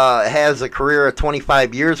she has a career of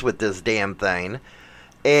 25 years with this damn thing.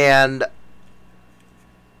 And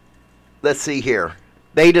let's see here.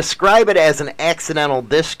 They describe it as an accidental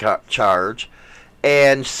discharge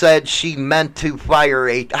and said she meant to fire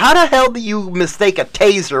a... How the hell do you mistake a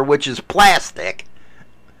taser, which is plastic,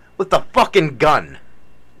 with a fucking gun?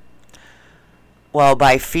 Well,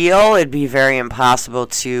 by feel, it'd be very impossible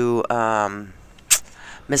to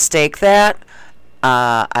mistake that.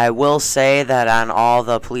 I will say that on all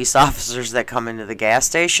the police officers that come into the gas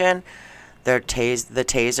station, the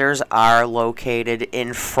tasers are located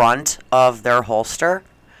in front of their holster.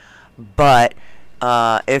 But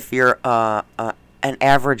if you're an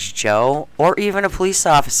average Joe or even a police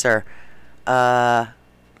officer,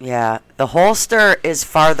 yeah, the holster is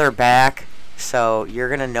farther back, so you're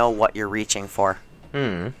going to know what you're reaching for.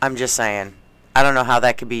 I'm just saying. I don't know how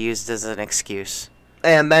that could be used as an excuse.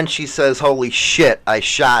 And then she says, holy shit, I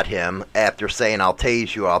shot him, after saying, I'll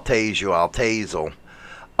tase you, I'll tase you, I'll tasel.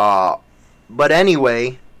 But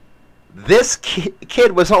anyway, this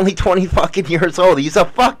kid was only 20 fucking years old. He's a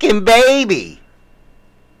fucking baby.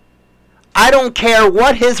 I don't care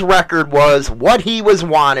what his record was, what he was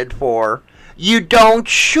wanted for. You don't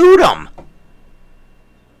shoot him.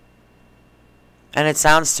 And it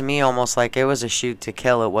sounds to me almost like it was a shoot to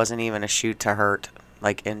kill. It wasn't even a shoot to hurt,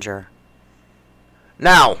 like injure.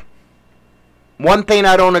 Now, one thing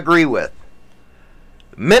I don't agree with.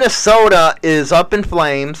 Minnesota is up in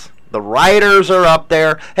flames. The rioters are up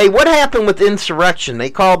there. Hey, what happened with insurrection? They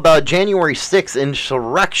called January 6th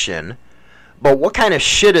insurrection. But what kind of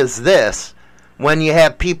shit is this when you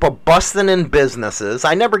have people busting in businesses?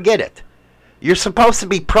 I never get it. You're supposed to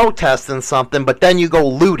be protesting something, but then you go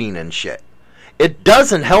looting and shit. It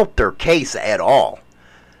doesn't help their case at all.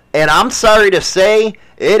 And I'm sorry to say,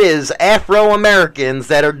 it is Afro-Americans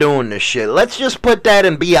that are doing this shit. Let's just put that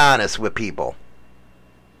and be honest with people.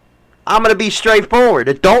 I'm going to be straightforward.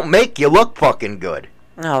 It don't make you look fucking good.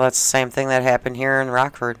 No, that's the same thing that happened here in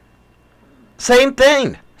Rockford. Same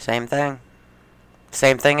thing. Same thing.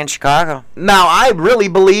 Same thing in Chicago. Now, I really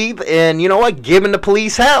believe in, you know what, giving the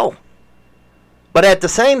police hell. But at the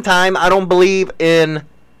same time, I don't believe in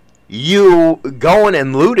you going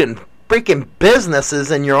and looting freaking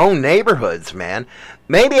businesses in your own neighborhoods, man.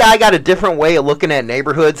 Maybe I got a different way of looking at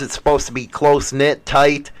neighborhoods. It's supposed to be close-knit,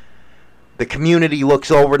 tight. The community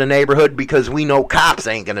looks over the neighborhood because we know cops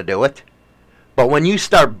ain't going to do it. But when you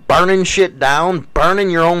start burning shit down, burning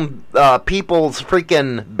your own people's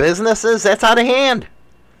freaking businesses, that's out of hand.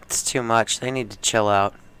 It's too much. They need to chill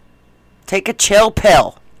out. Take a chill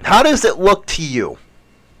pill. How does it look to you?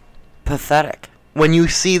 Pathetic. When you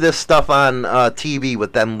see this stuff on TV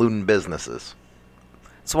with them looting businesses?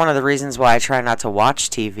 It's one of the reasons why I try not to watch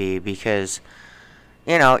TV, because,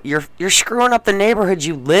 you know, you're screwing up the neighborhood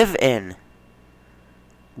you live in.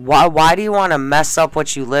 Why do you want to mess up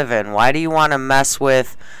what you live in? Why do you want to mess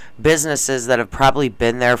with businesses that have probably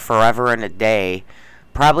been there forever and a day,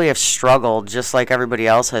 probably have struggled just like everybody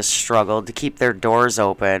else has struggled to keep their doors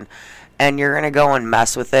open, and you're going to go and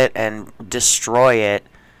mess with it and destroy it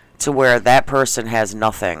to where that person has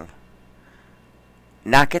nothing?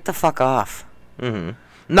 Knock it the fuck off. Mm-hmm.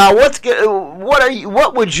 Now,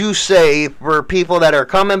 what would you say for people that are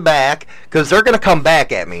coming back, because they're going to come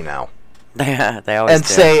back at me now? Yeah, they always and do.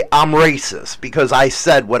 say I'm racist because I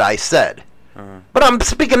said what I said. But I'm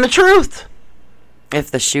speaking the truth.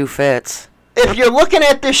 If the shoe fits. If you're looking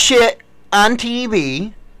at this shit on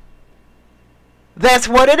TV, that's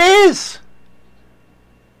what it is.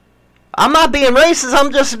 I'm not being racist.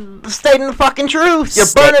 I'm just stating the fucking truth. You're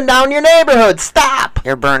burning down your neighborhood. Stop.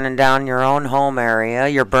 You're burning down your own home area.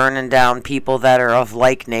 You're burning down people that are of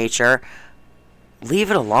like nature.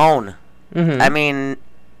 Leave it alone. Mm-hmm. I mean,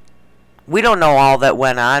 we don't know all that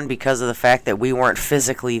went on because of the fact that we weren't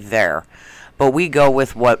physically there. But we go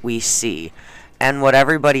with what we see. And what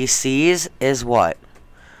everybody sees is what?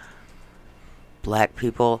 Black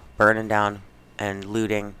people burning down and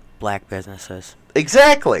looting black businesses.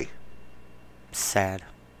 Exactly. Sad.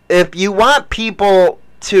 If you want people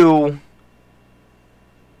to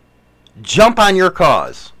jump on your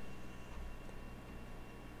cause,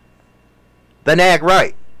 then act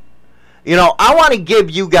right. You know, I want to give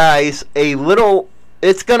you guys a little,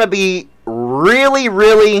 it's going to be really,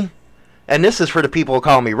 really, and this is for the people who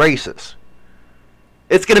call me racist.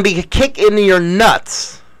 It's going to be a kick into your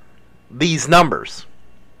nuts, these numbers.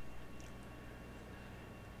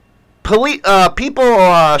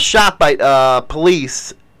 People shot by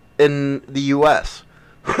police in the U.S.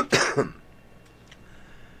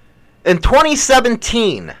 In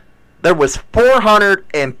 2017, there was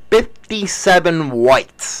 457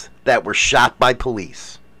 whites that were shot by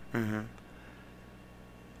police.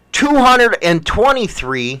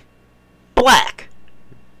 223 black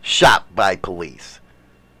shot by police.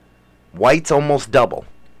 Whites almost double.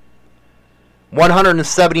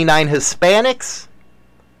 179 Hispanics,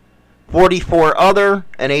 44 other,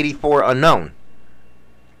 and 84 unknown.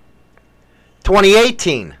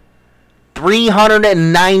 2018,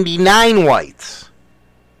 399 whites,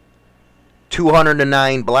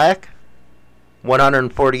 209 black,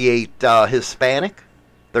 148 Hispanic,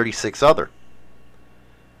 36 other.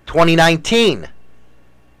 2019,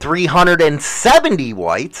 370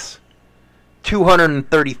 whites,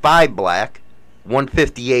 235 black,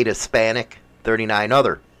 158 Hispanic, 39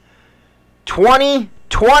 other.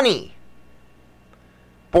 2020,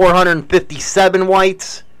 457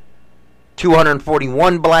 whites,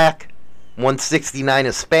 241 black, 169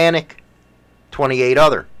 Hispanic, 28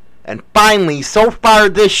 other. And finally, so far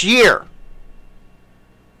this year,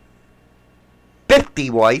 50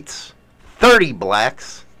 whites, 30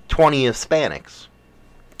 blacks, 20 Hispanics.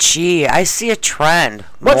 Gee, I see a trend.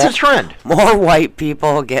 What's a trend? More white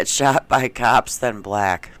people get shot by cops than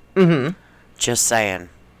black. Mm-hmm. Just saying.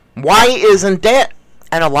 Why isn't that?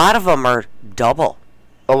 And a lot of them are double.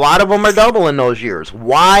 A lot of them are double in those years.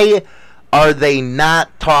 Why are they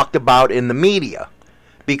not talked about in the media?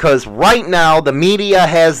 Because right now, the media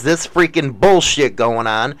has this freaking bullshit going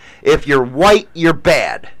on. If you're white, you're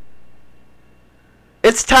bad.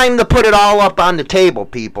 It's time to put it all up on the table,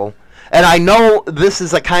 people. And I know this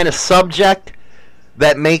is a kind of subject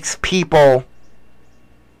that makes people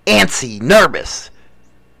antsy, nervous.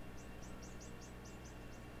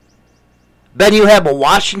 Then you have a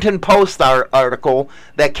Washington Post article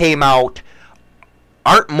that came out.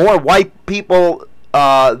 Aren't more white people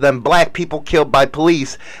than black people killed by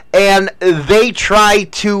police? And they try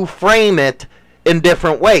to frame it in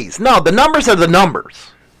different ways. No, the numbers are the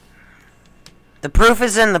numbers. The proof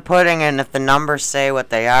is in the pudding, and if the numbers say what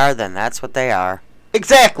they are, then that's what they are.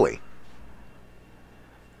 Exactly.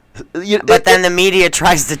 But then the media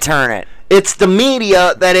tries to turn it. It's the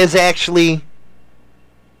media that is actually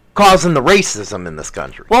causing the racism in this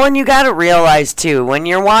country. Well, and you got to realize, too, when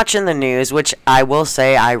you're watching the news, which I will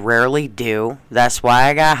say I rarely do, that's why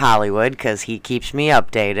I got Hollywood, because he keeps me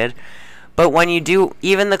updated. But when you do,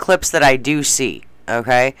 even the clips that I do see,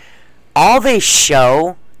 okay, all they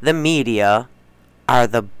show, the media, are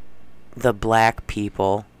the black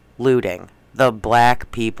people looting, the black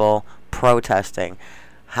people protesting.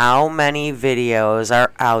 How many videos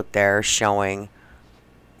are out there showing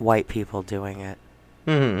white people doing it?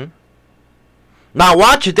 Mm-hmm. Now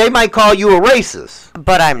watch it, they might call you a racist.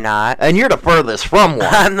 But I'm not. And you're the furthest from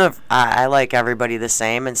one. I like everybody the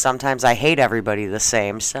same, and sometimes I hate everybody the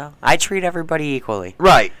same, so I treat everybody equally.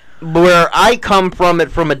 Right. Where I come from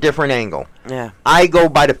it from a different angle. Yeah. I go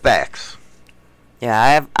by the facts.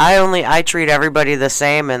 Yeah, I treat everybody the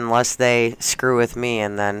same unless they screw with me,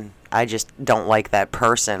 and then I just don't like that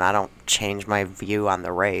person. I don't change my view on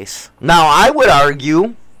the race. Now, I would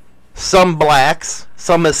argue some blacks,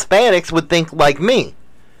 some Hispanics would think like me.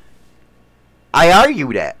 I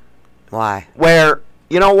argue that. Why? Where,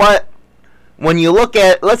 you know what? When you look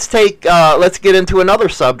at, let's get into another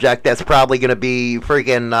subject that's probably going to be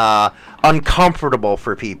freaking uncomfortable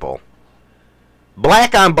for people.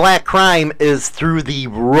 Black on black crime is through the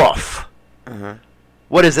roof. Mm-hmm.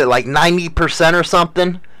 What is it, like 90% or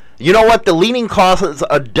something? You know what? The leading causes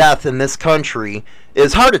of death in this country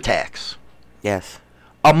is heart attacks. Yes.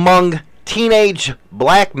 Among teenage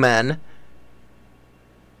black men,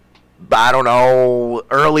 I don't know,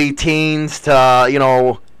 early teens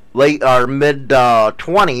to, late or mid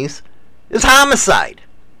 20s, is homicide.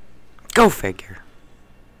 Go figure.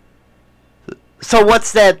 So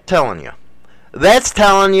what's that telling you? That's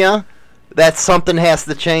telling you that something has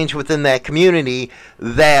to change within that community,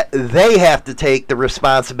 that they have to take the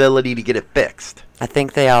responsibility to get it fixed. I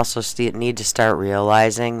think they also need to start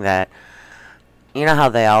realizing that, you know how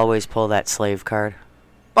they always pull that slave card?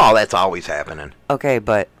 Oh, that's always happening. Okay,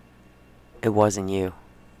 but it wasn't you.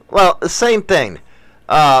 Well, the same thing.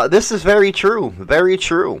 This is very true. Very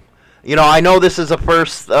true. I know this is a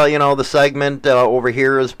first, the segment over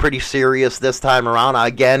here is pretty serious this time around.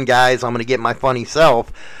 Again, guys, I'm going to get my funny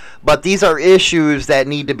self. But these are issues that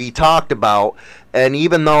need to be talked about. And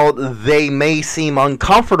even though they may seem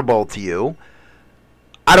uncomfortable to you,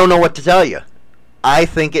 I don't know what to tell you. I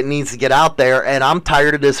think it needs to get out there. And I'm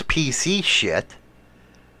tired of this PC shit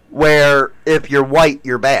where if you're white,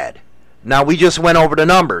 you're bad. Now, we just went over the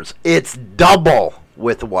numbers. It's double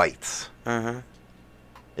with whites. Mm-hmm.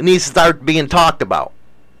 It needs to start being talked about.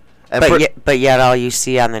 And But yet all you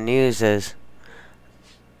see on the news is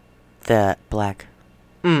the black.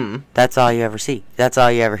 That's all you ever see. That's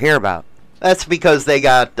all you ever hear about. That's because they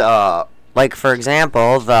got like, for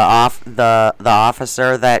example, the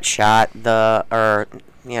officer that shot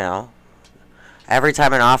every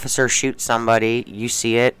time an officer shoots somebody, you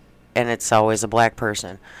see it, and it's always a black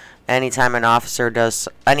person. Anytime an officer does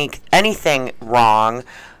anything wrong,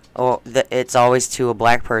 it's always to a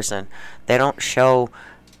black person. They don't show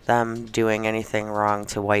them doing anything wrong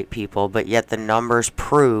to white people, but yet the numbers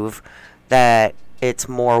prove that it's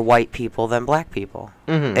more white people than black people.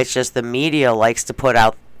 It's just the media likes to put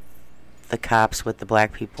out the cops with the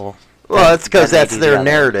black people. Well, it's because that's their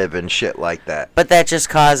narrative and shit like that. But that just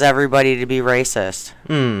caused everybody to be racist.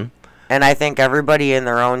 And I think everybody in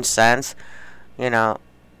their own sense, I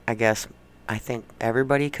think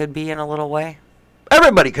everybody could be in a little way.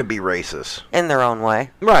 Everybody could be racist. In their own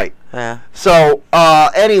way. Right. Yeah. So,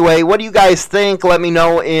 anyway, what do you guys think? Let me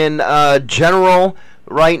know in general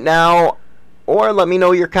right now, or let me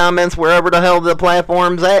know your comments wherever the hell the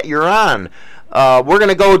platform's at you're on. We're going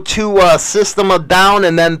to go to System of Down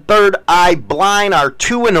and then Third Eye Blind, our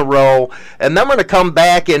 2 in a row. And then we're going to come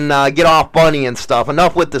back and get off Bunny and stuff.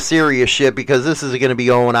 Enough with the serious shit, because this is going to be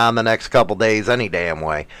going on the next couple days any damn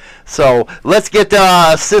way. So let's get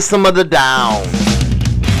to System of the Down.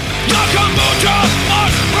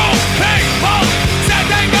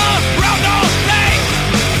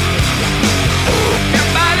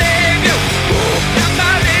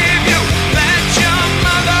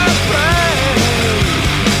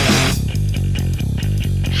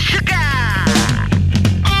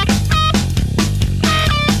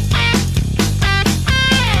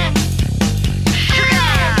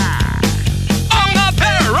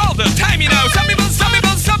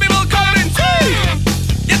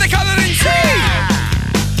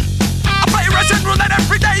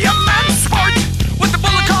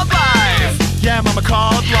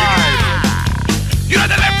 Called life. You know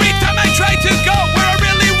that every time I try to go where I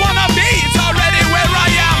really wanna be, it's already where I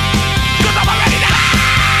am, 'cause I'm already there.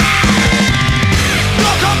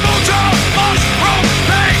 Look up, Mucho, mushroom,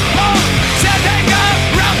 people, sitting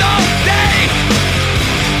around all day.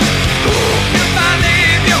 Who can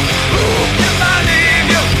believe you? Who can believe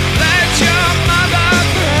you? Let your mother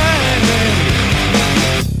pray.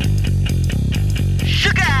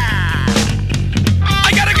 Sugar.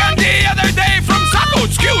 I got a gun the other day from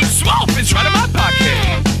Skewed small fish right in my pocket.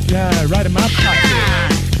 Yeah, right in my pocket.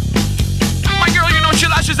 My girl, she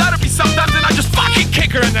lashes out at me sometimes, and I just fucking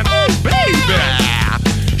kick her, and then, oh baby,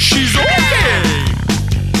 she's okay.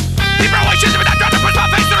 Deep away, she's with that trying to push my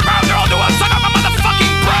face to the ground. They're all doing suck up my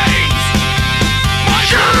motherfucking brains. My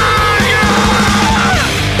girl,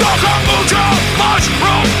 look up, mucho,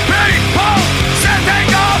 mushroom, people,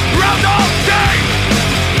 sitting around all day.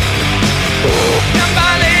 Who can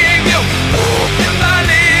believe you? Who can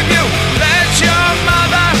believe you? Let your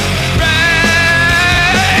mother pray.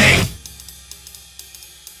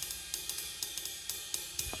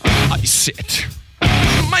 I sit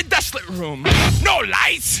in my desolate room. No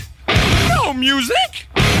lights, no music.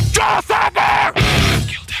 Just ever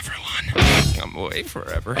killed everyone. I'm away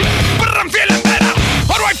forever, but I'm feeling better.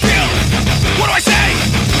 How do I feel? What do I say?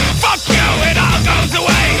 Fuck you, it all goes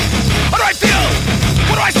away. How do I feel?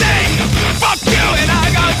 What do I say? Fuck you, it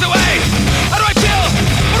all goes away. How do I feel?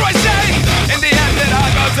 What do I say? In the end, it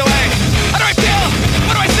all goes away. How do I feel?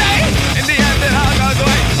 What do I say? In the end, it all goes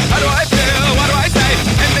away. How do I feel? What do I say?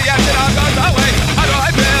 In the end, it all goes away. How do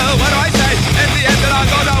I feel? What do I say? In the end, it all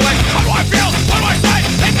goes away. How do I feel? What do I say?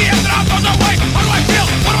 In the end, it all goes away. How do I feel?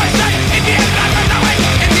 What do I say? In the end, it all goes away.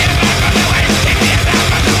 In the end, it all goes away. In the end, it all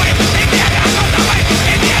goes away. In the end, it all goes away.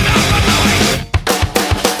 In the end, it all goes away.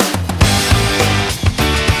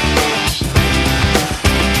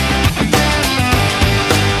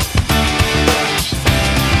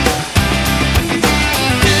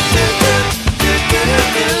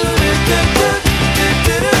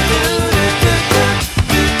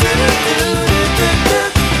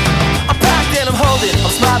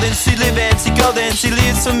 She living, she golden, she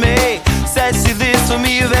lives for me. Says she lives for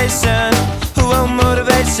me, ovation. Her own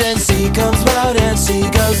motivation. She comes round and she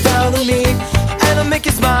goes down on me. And I make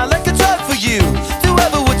you smile like a drug for you. Do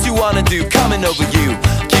ever what you wanna do, coming over you.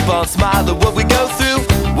 Keep on smiling what we go through.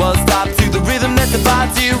 One stop to the rhythm that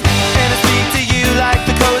divides you. And I speak to you like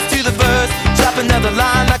the chorus to the verse. Drop another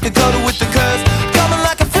line like a coda with the curse. Coming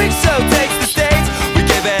like a freak show takes the stage. We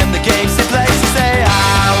give them the game she plays. She say,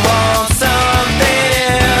 I want something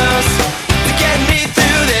else to get me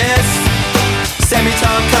through this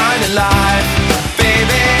semi-tongue kind of life.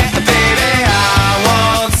 Baby, baby, I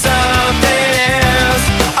want something else.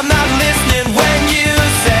 I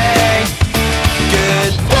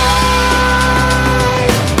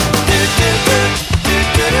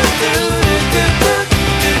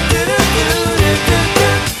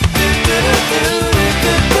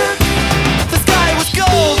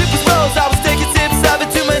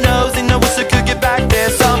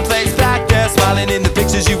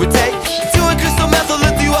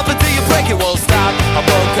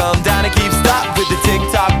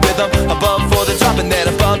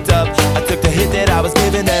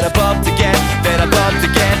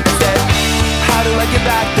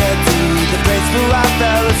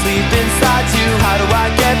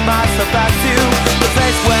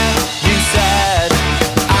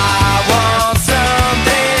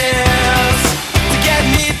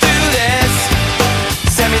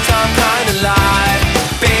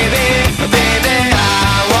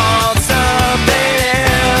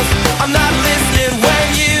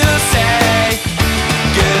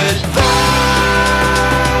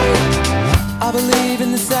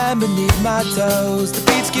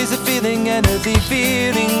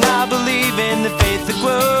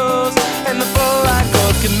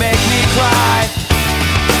can make me cry.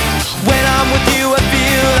 When I'm with you, I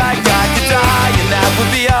feel like I could die, and that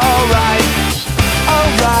would be alright,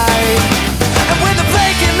 alright. And when the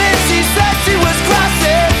plane came in, she said she was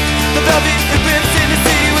crossing the velvet ribbons in the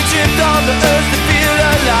sea. We tripped on the earth to feel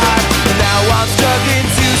alive. And now I'm struggling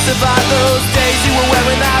to survive those days you were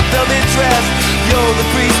wearing that velvet dress. You're the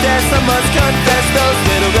priestess, I must confess. Those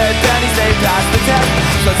little red panties, they passed the test.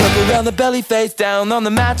 So I tuck around the belly, face down on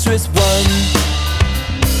the mattress one.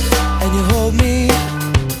 And you hold me,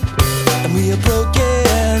 and we are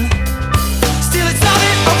broken. Still it's all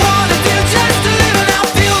that I wanna do, just to live and I'll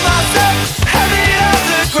feel myself heavy off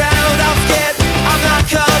the ground. I'm scared, I'm not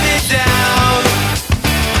coming down.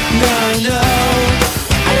 No, no,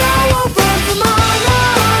 and I won't run from my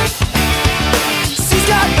life. She's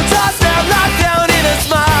got a toss now locked down in a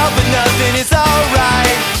smile, but nothing is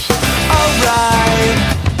alright, alright.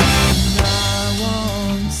 And I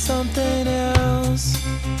want something else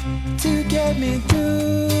to get me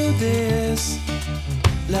through this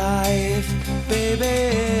life,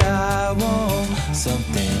 baby. I want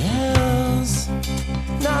something else.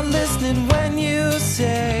 Not listening when you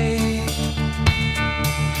say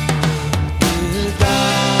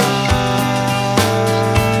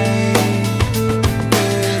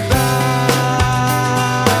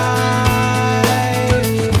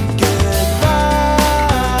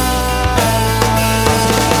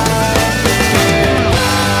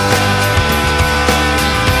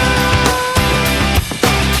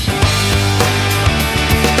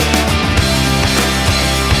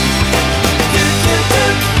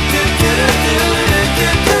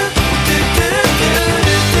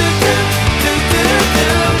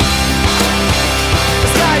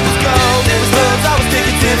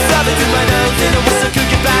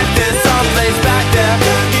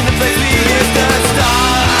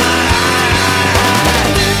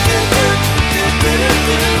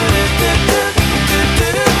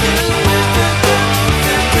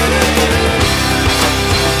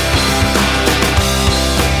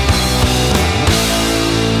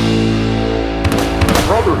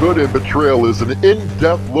Brotherhood and Betrayal is an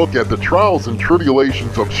in-depth look at the trials and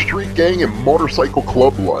tribulations of street gang and motorcycle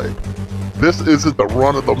club life. This isn't the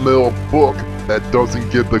run-of-the-mill book that doesn't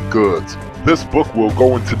give the goods. This book will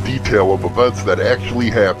go into detail of events that actually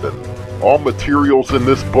happened. All materials in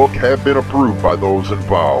this book have been approved by those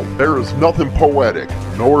involved. There is nothing poetic,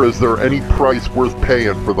 nor is there any price worth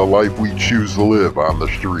paying for the life we choose to live on the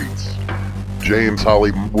streets. James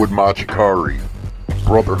Hollywood Machikari,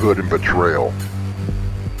 Brotherhood and Betrayal.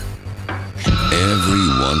 Every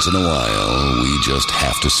once in a while, we just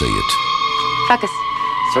have to say it. Focus.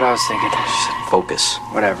 That's what I was thinking. Just focus.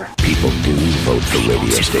 Whatever. People do vote for radio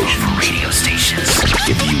stations.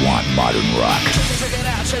 If you want modern rock.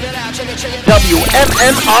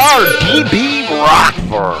 WMMR DB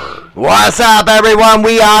Rockford. What's up, everyone?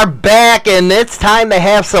 We are back, and it's time to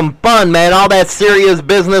have some fun, man. All that serious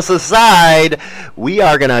business aside, we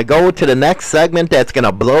are going to go to the next segment that's going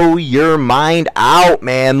to blow your mind out,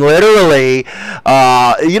 man. Literally.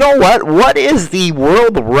 You know what? What is the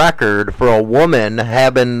world record for a woman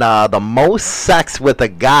having the most sex with a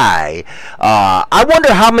guy? I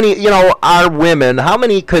wonder how many, our women, how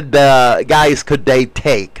many guys could they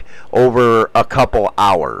take over a couple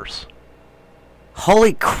hours?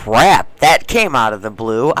 Holy crap, that came out of the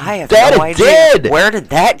blue. I have no idea. Did. Where did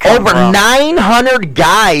that come from? Over 900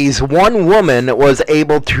 guys, one woman was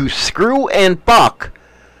able to screw and fuck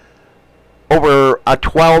over a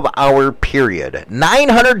 12-hour period.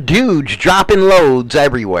 900 dudes dropping loads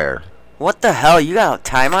everywhere. What the hell? You got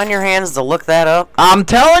time on your hands to look that up? I'm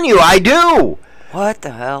telling you, I do. What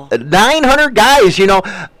the hell? 900 guys,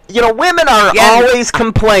 women are always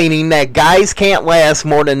complaining that guys can't last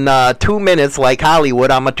more than 2 minutes like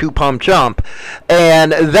Hollywood. I'm a two-pump chump.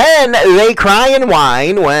 And then they cry and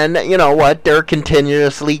whine when, they're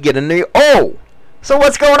continuously getting the... Oh! So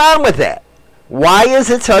what's going on with that? Why is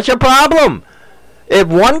it such a problem? If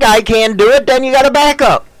one guy can't do it, then you got a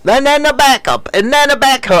backup. Then a backup. And then a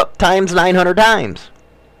backup times 900 times.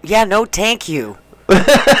 Yeah, no thank you.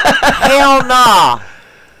 Hell no.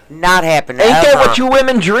 Not happening. Ain't that what you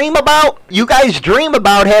women dream about? You guys dream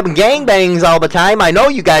about having gangbangs all the time. I know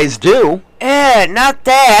you guys do. Not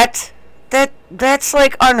that. That's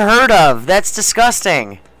like unheard of. That's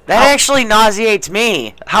disgusting. That actually nauseates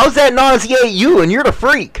me. How's that nauseate you? And you're the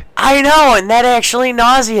freak. I know, and that actually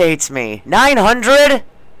nauseates me. 900?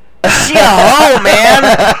 She a hoe, man.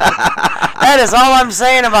 That is all I'm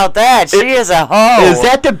saying about that. She is a hoe. Is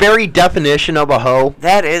that the very definition of a hoe?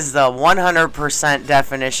 That is the 100%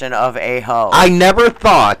 definition of a hoe. I never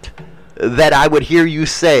thought that I would hear you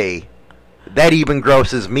say that even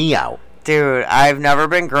grosses me out. Dude, I've never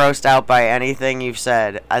been grossed out by anything you've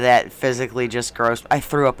said that physically just grossed. I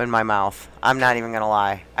threw up in my mouth. I'm not even going to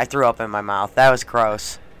lie. I threw up in my mouth. That was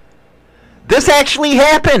gross. This actually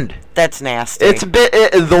happened. That's nasty. It's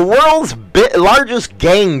the world's largest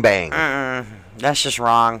gangbang. That's just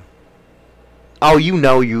wrong. Oh, you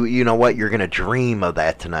know what? You're gonna dream of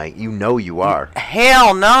that tonight. You know you are.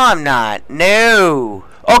 Hell no, I'm not. No.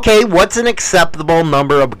 Okay, what's an acceptable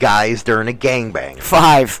number of guys during a gangbang?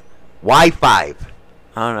 5. Why 5?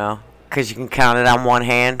 I don't know. Because you can count it on one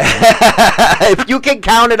hand. If you can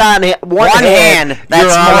count it on one hand,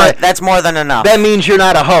 that's more than enough. That means you're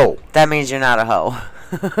not a hoe. That means you're not a hoe.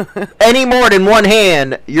 Any more than one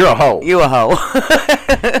hand, you're a hoe. You a hoe.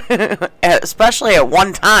 Especially at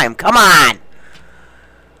one time. Come on.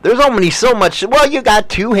 There's only so much. Well, you got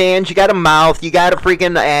 2 hands, you got a mouth, you got a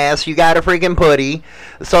freaking ass, you got a freaking putty.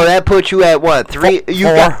 So that puts you at what? 3? You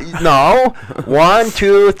 4. got no. 1,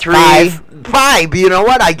 2, 3, 5. You know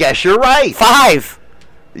what? I guess you're right. 5.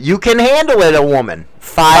 You can handle it, a woman.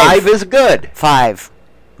 5 is good. 5.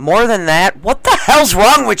 More than that? What the hell's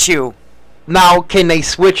wrong with you? Now, can they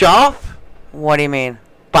switch off? What do you mean?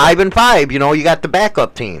 5 and 5. You know, you got the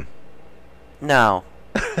backup team. No.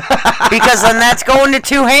 Because then that's going to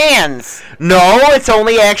 2 hands. No, it's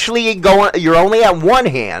only actually going. You're only at 1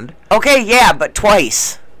 hand. Okay, yeah, but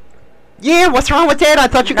twice. Yeah, what's wrong with that? I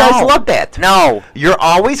thought you guys loved that. No. You're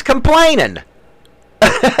always complaining.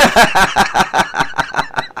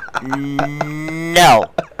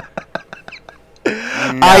 No.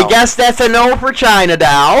 I guess that's a no for China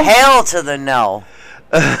Doll. Hell to the no.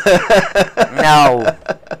 No.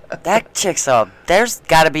 That chick's up. There's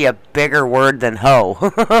got to be a bigger word than hoe.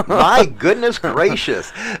 My goodness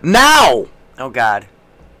gracious. Now. Oh, God.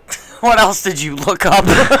 What else did you look up?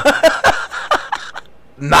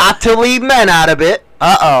 Not to leave men out of it.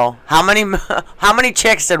 Uh-oh. How many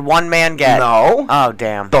chicks did one man get? No. Oh,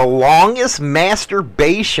 damn. The longest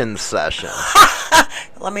masturbation session.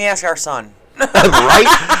 Let me ask our son. Right?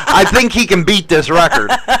 I think he can beat this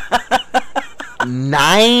record.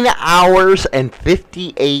 9 hours and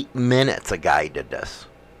 58 minutes a guy did this.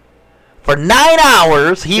 For 9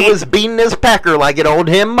 hours, he was beating his pecker like it owed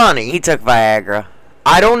him money. He took Viagra.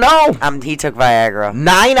 I don't know. He took Viagra.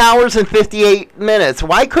 9 hours and 58 minutes.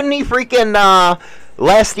 Why couldn't he freaking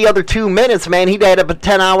last the other 2 minutes, man? He'd had up a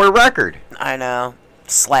 10-hour record. I know.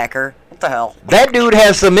 Slacker. What the hell? That dude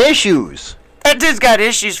has some issues. That dude's got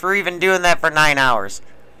issues for even doing that for 9 hours.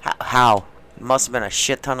 How? Must have been a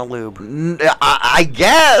shit ton of lube. I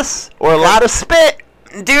guess. Or a lot of spit.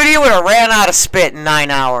 Dude, he would have ran out of spit in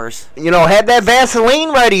 9 hours. You know, had that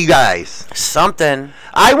Vaseline ready, guys. Something.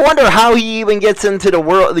 I wonder how he even gets into the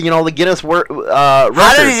world, the Guinness record. How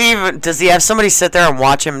does he have somebody sit there and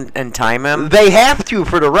watch him and time him? They have to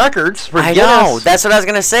for the records. For I Guinness. know. That's what I was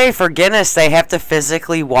going to say. For Guinness, they have to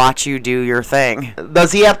physically watch you do your thing.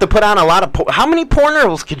 Does he have to put on a lot of how many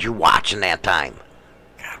pornos could you watch in that time?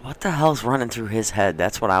 God, what the hell's running through his head?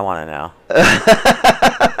 That's what I want to know.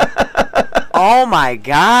 Oh, my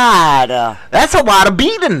God. That's a lot of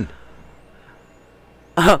beating.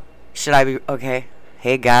 Should I be... Okay.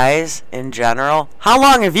 Hey, guys, in general, how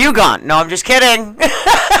long have you gone? No, I'm just kidding.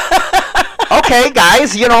 Okay,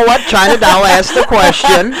 guys, you know what? China Doll asked the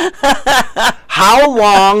question. How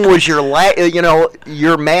long was your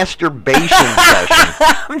your masturbation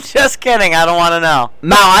session? I'm just kidding. I don't want to know.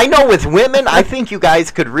 Now, I know with women, I think you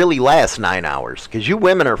guys could really last 9 hours. Because you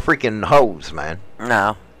women are freaking hoes, man.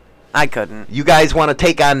 No, I couldn't. You guys want to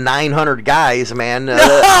take on 900 guys, man.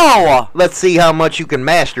 No! Let's see how much you can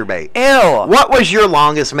masturbate. Ew. What was your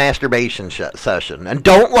longest masturbation session? And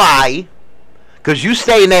don't lie. Because you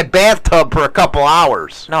stay in that bathtub for a couple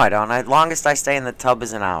hours. No, I don't. Longest I stay in the tub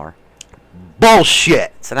is an hour.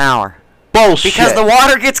 Bullshit. It's an hour. Bullshit. Because the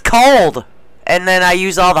water gets cold. And then I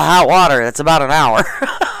use all the hot water. That's about an hour.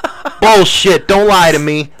 Bullshit. Don't lie to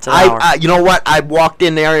me. It's an hour. You know what? I walked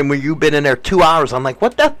in there and when you've been in there 2 hours, I'm like,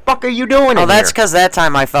 what the fuck are you doing in here? Oh, that's because that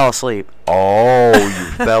time I fell asleep. Oh,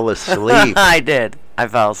 you fell asleep. I did. I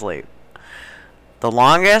fell asleep. The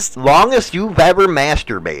longest? Longest you've ever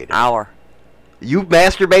masturbated. Hour. You've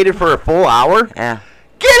masturbated for a full hour? Yeah.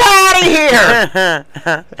 Get out of here!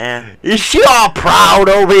 Yeah. Is she all proud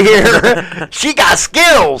over here? She got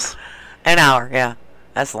skills. An hour, yeah.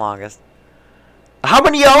 That's the longest. How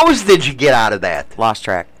many O's did you get out of that? Lost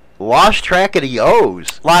track. Lost track of the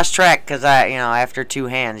O's? Lost track because after 2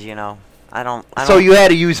 hands, I don't. So you had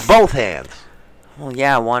to use both hands? Well,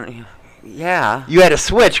 yeah, one. Yeah. You had to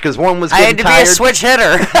switch because one was getting tired. I had to be a switch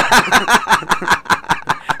hitter.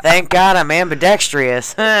 Thank God I'm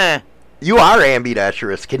ambidextrous. You are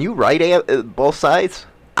ambidextrous. Can you write both sides?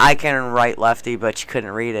 I can write lefty, but you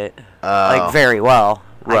couldn't read it. Like, very well.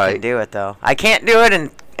 I Right. can do it, though. I can't do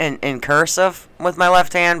it in cursive with my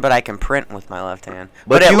left hand, but I can print with my left hand.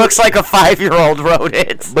 But it looks like a 5-year-old wrote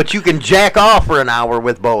it. But you can jack off for an hour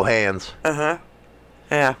with both hands. Uh-huh.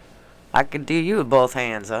 Yeah. I could do you with both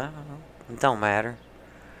hands. It don't matter.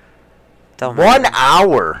 Don't matter. 1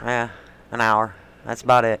 hour? Yeah, an hour. That's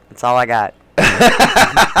about it. That's all I got.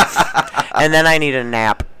 And then I need a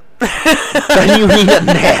nap. Then you need a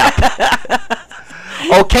nap.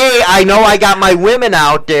 Okay, I know I got my women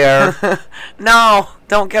out there. No,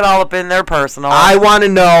 don't get all up in their personal. I want to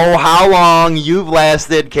know how long you've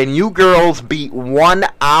lasted. Can you girls beat 1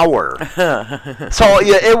 hour? So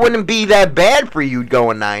it wouldn't be that bad for you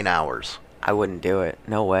going 9 hours. I wouldn't do it.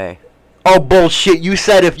 No way. Oh, bullshit. You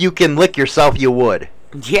said if you can lick yourself, you would.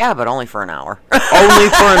 Yeah, but only for an hour. Only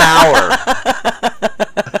for an hour.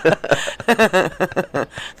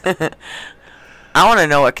 I want to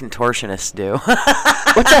know what contortionists do.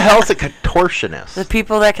 What the hell's a contortionist? The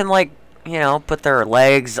people that can, like, you know, put their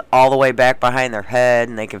legs all the way back behind their head,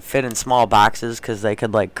 and they can fit in small boxes because they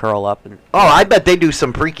could, like, curl up. And Oh, I bet they do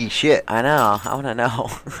some freaky shit. I know. I want to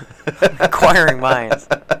know. Inquiring minds.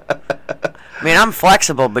 I mean, I'm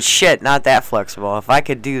flexible, but shit, not that flexible. If I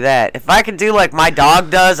could do that, if I could do like my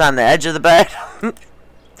dog does on the edge of the bed,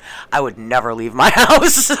 I would never leave my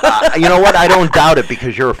house. You know what? I don't doubt it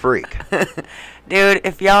because you're a freak. Dude,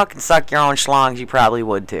 if y'all can suck your own schlongs, you probably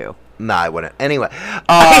would too. No, I wouldn't. Anyway. No,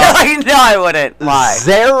 I wouldn't. Why?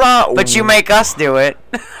 Zara. But you make us do it.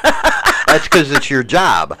 That's because it's your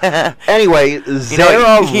job. Anyway,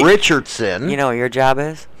 Zara Richardson. You know what your job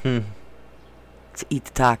is? Hmm. To eat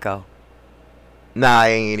the taco. Nah, I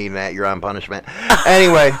ain't eating that. You're on punishment.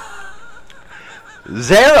 Anyway,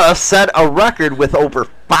 Zara set a record with over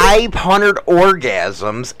 500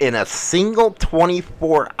 orgasms in a single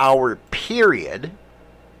 24-hour period.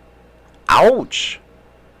 Ouch.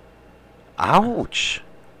 Ouch.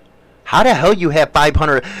 How the hell you have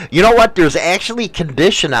 500? You know what? There's actually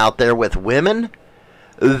condition out there with women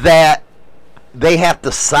that they have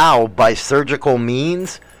to solve by surgical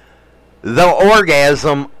means. They'll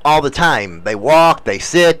orgasm all the time. They walk, they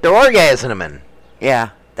sit, they're orgasming. Yeah,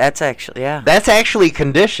 that's actually, yeah. That's actually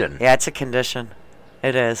condition. Yeah, it's a condition.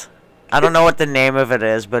 It is. I don't know what the name of it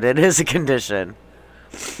is, but it is a condition.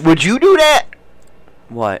 Would you do that?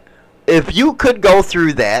 What? If you could go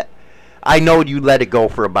through that, I know you'd let it go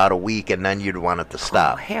for about a week and then you'd want it to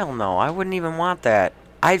stop. Oh, hell no. I wouldn't even want that.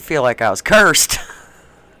 I'd feel like I was cursed.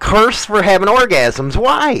 Cursed for having orgasms?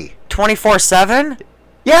 Why? 24/7?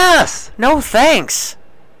 Yes. No thanks.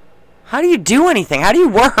 How do you do anything? How do you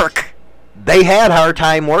work? They had a hard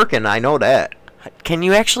time working, I know that. Can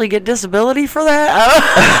you actually get disability for that?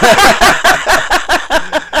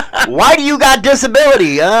 Why do you got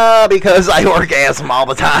disability? Because I orgasm all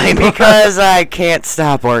the time. Because I can't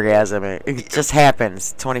stop orgasming. It just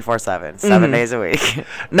happens 24/7, 7 days a week.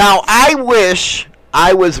 Now, I wish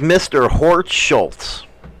I was Mr. Horst Schultz.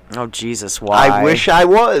 Oh, Jesus, why? I wish I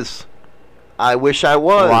was. I wish I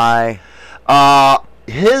was. Why?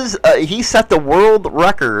 He set the world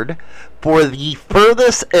record for the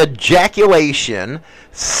furthest ejaculation,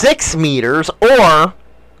 6 meters or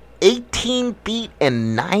 18 feet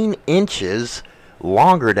and 9 inches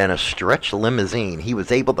longer than a stretch limousine. He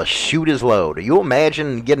was able to shoot his load. You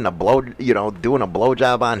imagine getting a doing a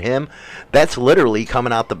blowjob on him? That's literally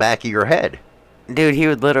coming out the back of your head. Dude, he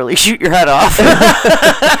would literally shoot your head off.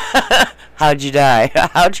 How'd you die?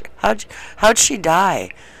 How'd she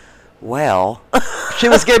die? Well, she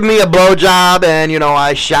was giving me a blowjob, and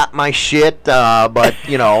I shot my shit. But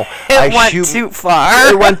it went too far.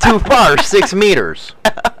 It went too far. 6 meters.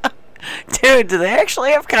 Dude, do they actually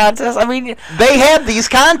have contests? I mean, they have these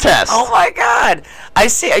contests. Oh my God! I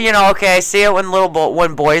see. I see it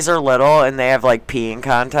when boys are little and they have like peeing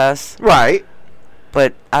contests. Right.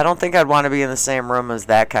 But I don't think I'd want to be in the same room as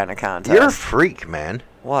that kind of contest. You're a freak, man.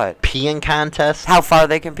 What? Peeing contest? How far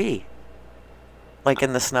they can pee? Like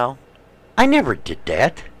in the snow? I never did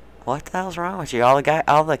that. What the hell's wrong with you? All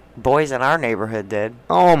the boys in our neighborhood did.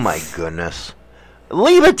 Oh my goodness.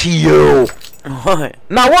 Leave it to you. What?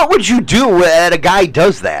 Now, what would you do when a guy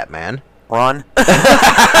does that, man? Run.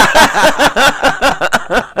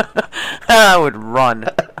 I would run.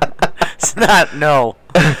 It's not no.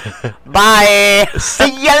 Bye.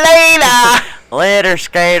 See you later. Later,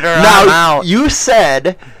 skater. Now, I'm out. You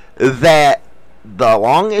said that the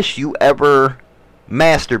longest you ever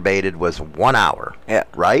masturbated was 1 hour. Yeah.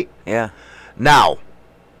 Right? Yeah. Now,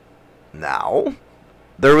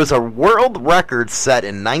 there was a world record set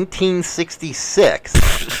in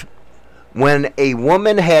 1966 when a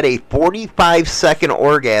woman had a 45-second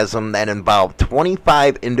orgasm that involved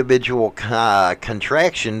 25 individual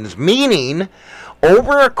contractions, meaning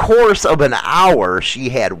over a course of an hour, she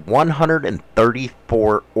had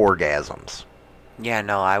 134 orgasms. Yeah,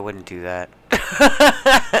 no, I wouldn't do that.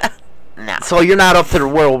 No. So you're not up to the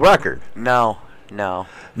world record? No. Now,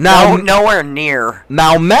 nowhere near.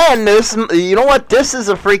 Now, men, you know what? This is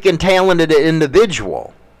a freaking talented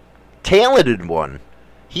individual. Talented one.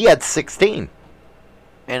 He had 16.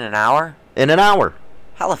 In an hour? In an hour.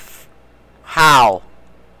 How?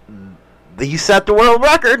 He set the world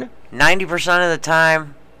record. 90% of the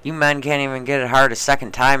time, you men can't even get it hard a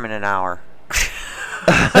second time in an hour.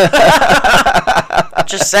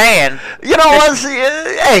 Just saying. You know,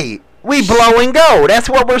 hey, we blow and go. That's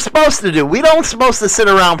what we're supposed to do. We don't supposed to sit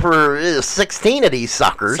around for 16 of these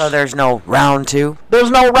suckers. So there's no round 2? There's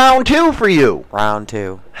no round 2 for you. Round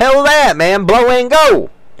 2. Hell that, man. Blow and go.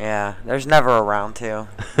 Yeah, there's never a round 2.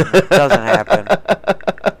 It doesn't happen.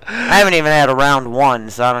 I haven't even had a round 1,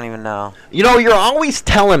 so I don't even know. You know, you're always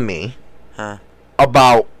telling me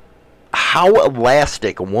about how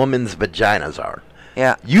elastic a woman's vaginas are.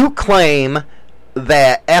 Yeah. You claim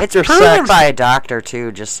that after it's proven sex... by a doctor,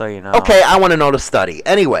 too, just so you know. Okay, I want to know the study.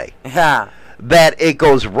 Anyway. Yeah. That it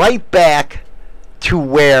goes right back to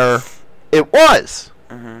where it was.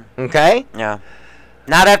 Mm-hmm. Okay? Yeah.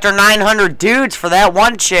 Not after 900 dudes for that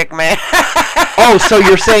one chick, man. Oh, so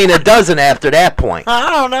you're saying it doesn't after that point? I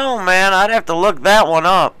don't know, man. I'd have to look that one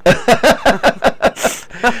up. I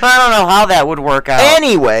don't know how that would work out.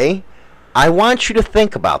 Anyway, I want you to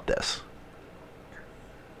think about this.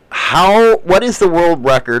 What is the world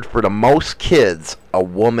record for the most kids a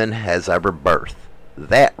woman has ever birthed?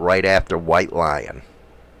 That right after White Lion.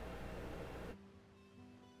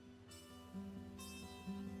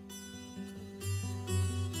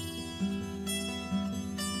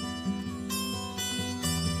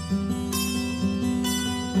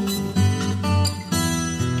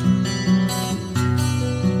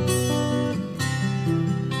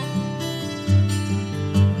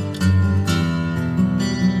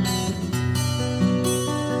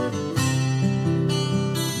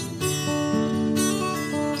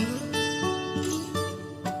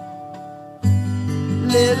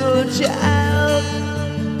 Little child,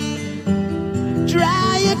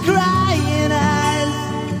 dry your crying eyes.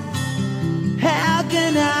 How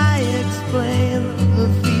can I explain the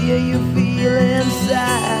fear you feel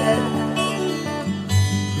inside?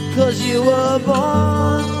 'Cause you were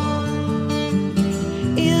born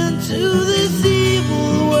into this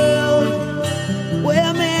evil world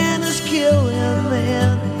where man is killing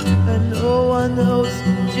man, and no one knows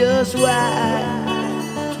just why.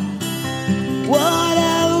 What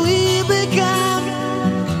have we become?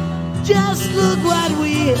 Just look what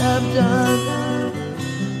we have done.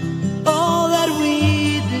 All that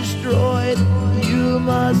we destroyed, you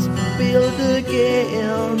must build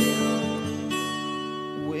again.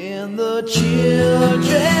 When the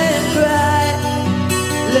children cry,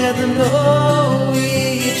 let them know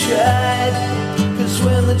we tried. 'Cause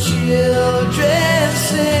when the children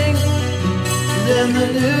sing, then the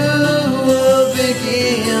new world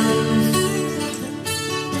begins.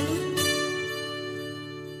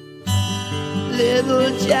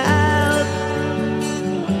 Little child,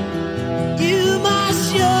 you must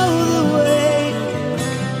show the way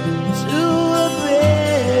to a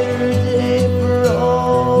better day for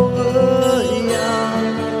all the young.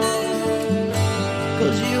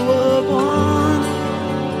 'Cause you were born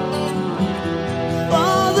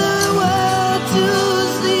for the world to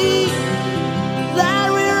see that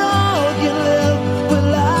we all can live with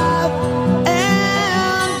love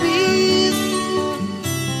and peace.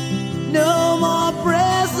 No more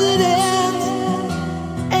presidents,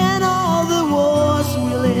 and all the wars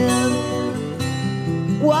will end.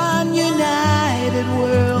 One united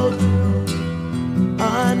world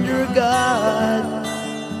under God.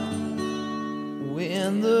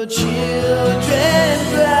 When the children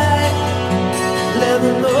cry, let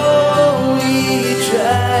them know we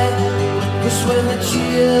tried. 'Cause when the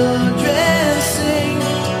children sing,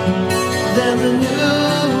 then the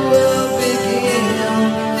new world begins.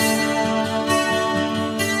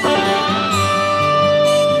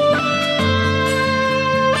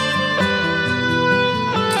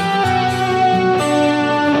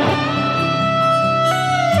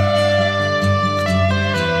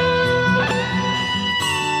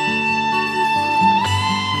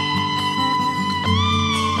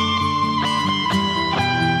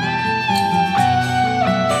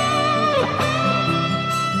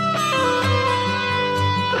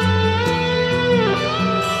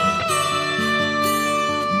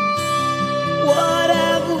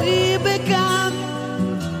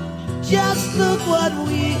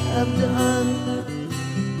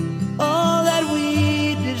 All that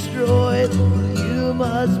we destroyed, you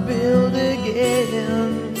must build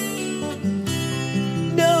again.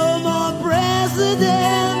 No more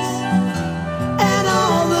presidents, and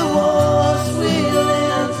all the wars will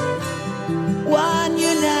end. One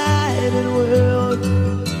united world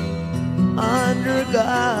under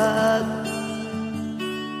God.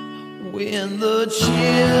 When the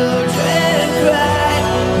children cry,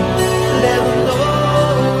 let them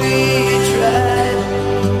know we tried.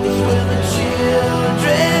 It's when the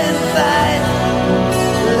children fight,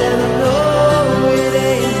 let them know it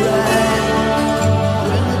ain't right.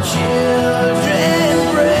 When the children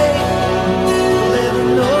break, let them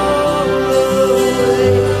know the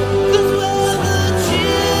way. 'Cause when the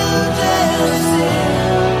children sin,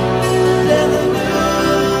 let them know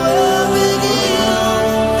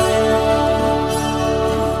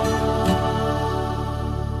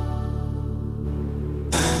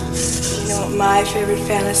My favorite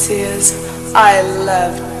fantasy is I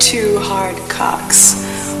love 2 hard cocks.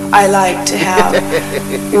 I like to have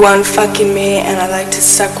one fucking me, and I like to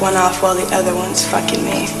suck one off while the other one's fucking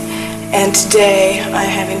me. And today I'm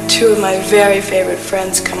having 2 of my very favorite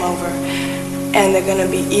friends come over, and they're gonna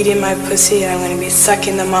be eating my pussy, and I'm gonna be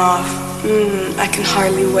sucking them off. I can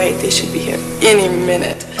hardly wait. They should be here any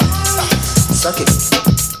minute. Suck it.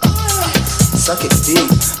 Suck it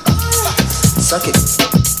deep. Suck it.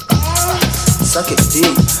 Suck it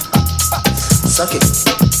deep. Suck it.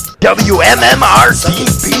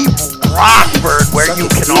 WMMR-TV Rockford, where you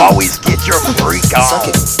can always get your freak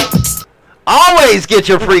on. Always get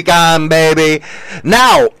your freak on, baby.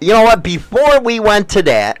 Now, you know what? Before we went to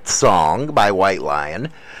that song by White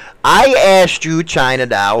Lion, I asked you, China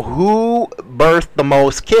Doll, who birthed the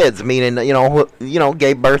most kids, meaning, who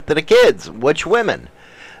gave birth to the kids. Which women?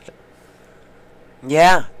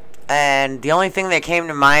 Yeah. And the only thing that came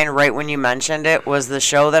to mind right when you mentioned it was the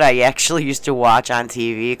show that I actually used to watch on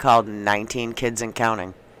TV called 19 Kids and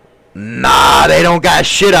Counting. Nah, they don't got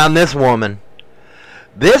shit on this woman.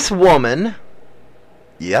 This woman,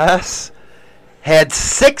 yes, had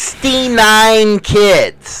 69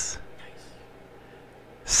 kids.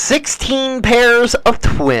 16 pairs of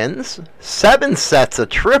twins, 7 sets of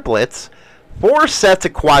triplets, 4 sets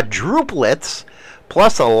of quadruplets,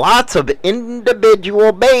 plus lots of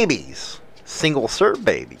individual babies. Single serve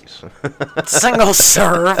babies. Single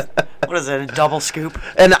serve? What is it, a double scoop?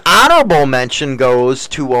 An honorable mention goes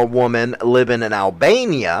to a woman living in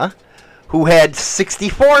Albania who had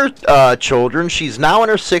 64 children. She's now in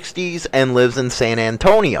her 60s and lives in San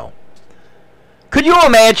Antonio. Could you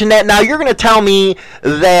imagine that? Now you're going to tell me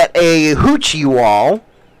that a hoochie wall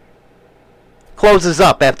closes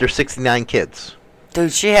up after 69 kids.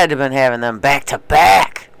 Dude, she had to have been having them back to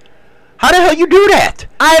back. How the hell you do that?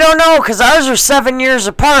 I don't know, because ours are 7 years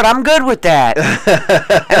apart. I'm good with that.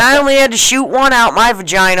 And I only had to shoot one out my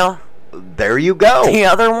vagina. There you go. The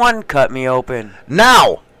other one cut me open.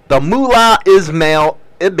 Now, the Mullah Ismail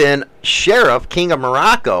Ibn Sharif, King of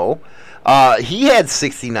Morocco, he had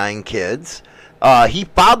 69 kids. He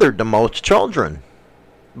fathered the most children.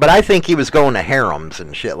 But I think he was going to harems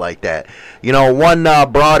and shit like that. One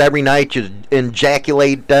broad every night, you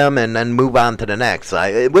ejaculate them and then move on to the next.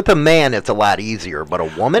 With a man, it's a lot easier. But a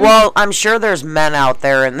woman? Well, I'm sure there's men out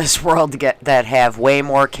there in this world that have way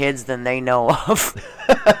more kids than they know of.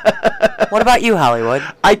 What about you, Hollywood?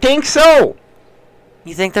 I think so.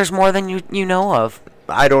 You think there's more than you know of?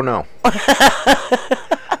 I don't know.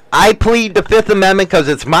 I plead the Fifth Amendment because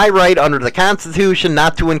it's my right under the Constitution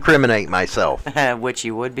not to incriminate myself. Which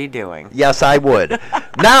you would be doing. Yes, I would.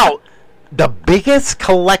 Now, the biggest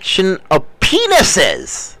collection of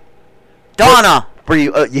penises. Donna. For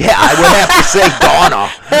you, yeah, I would have to say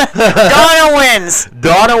Donna. Donna wins.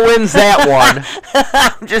 Donna wins that one.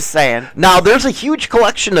 I'm just saying. Now, there's a huge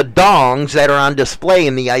collection of dongs that are on display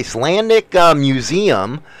in the Icelandic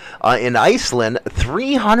Museum in Iceland.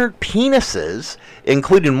 300 penises,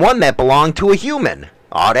 including one that belonged to a human.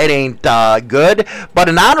 Oh, that ain't good. But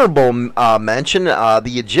an honorable mention, the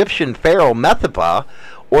Egyptian pharaoh Methapa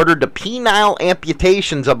ordered the penile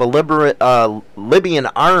amputations of a Libyan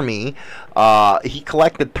army. He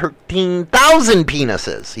collected 13,000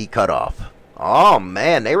 penises he cut off. Oh,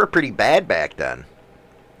 man, they were pretty bad back then.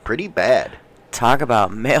 Pretty bad. Talk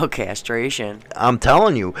about male castration. I'm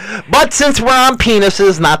telling you. But since we're on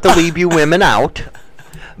penises, not to leave you women out,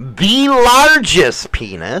 the largest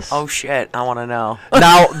penis. Oh, shit. I want to know.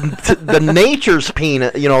 Now, the nature's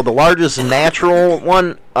penis, the largest natural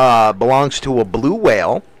one belongs to a blue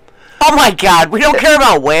whale. Oh, my God. We don't care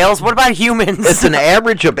about whales. What about humans? It's an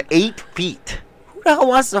average of 8 feet. Who the hell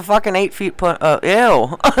wants to fucking 8 feet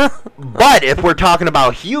ew. But if we're talking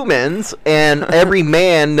about humans and every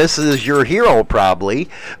man, this is your hero probably.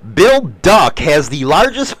 Bill Duck has the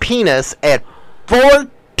largest penis at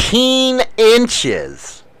 14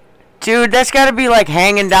 inches. Dude, that's got to be like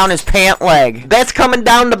hanging down his pant leg. That's coming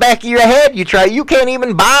down the back of your head. You can't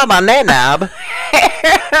even bob on that knob.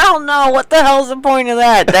 Hell no. What the hell's the point of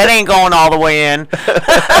that? That ain't going all the way in.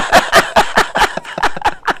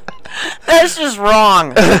 That's just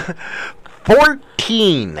wrong.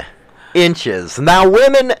 14 inches. Now,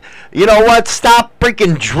 women, you know what? Stop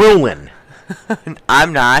freaking drooling.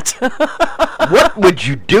 I'm not. What would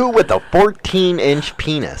you do with a 14-inch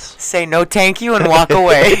penis? Say no thank you and walk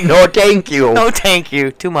away. No thank you. No thank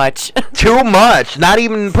you. Too much. Too much. Not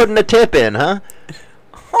even putting a tip in, huh?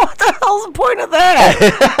 What the hell's the point of that?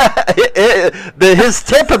 His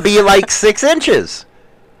tip would be like 6 inches.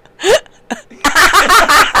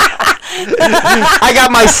 I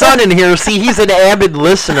got my son in here. See, he's an avid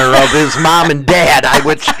listener of his mom and dad.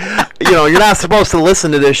 You're not supposed to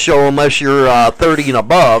listen to this show unless you're 30 and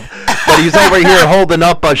above. But he's over here holding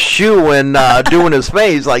up a shoe and doing his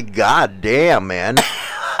face like, God damn, man.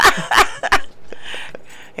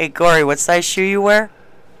 Hey, Corey, what size shoe you wear?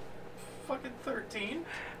 Fucking 13.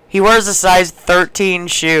 He wears a size 13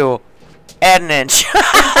 shoe. Add an inch.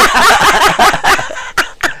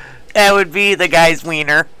 That would be the guy's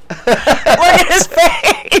wiener. Look at his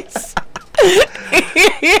face.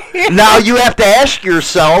 Now you have to ask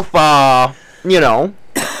yourself, what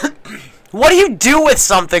do you do with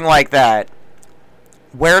something like that?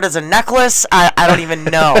 Wear it as a necklace? I don't even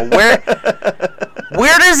know. Where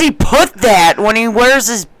does he put that when he wears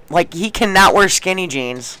his, he cannot wear skinny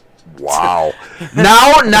jeans? Wow.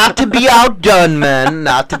 Now, not to be outdone, men.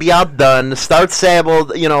 Not to be outdone. Start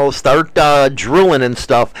drooling and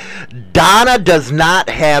stuff. Donna does not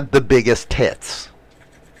have the biggest tits.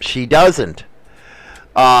 She doesn't.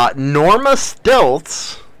 Norma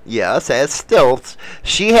Stilts, yes, as Stilts,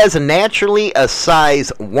 she has naturally a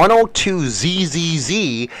size 102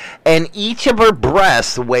 ZZZ, and each of her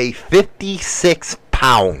breasts weigh 56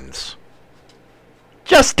 pounds.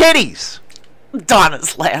 Just titties.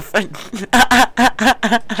 Donna's laughing.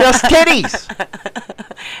 Just titties.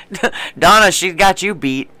 Donna, she's got you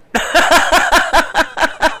beat.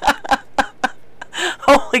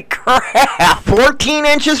 Holy crap. 14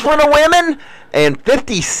 inches for the women and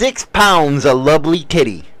 56 pounds of lovely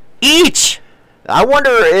titty. Each. I wonder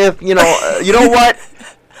if, you know what?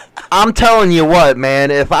 I'm telling you what, man.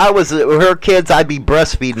 If I was her kids, I'd be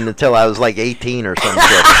breastfeeding until I was like 18 or some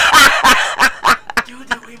shit.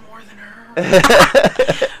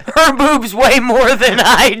 Her boobs weigh more than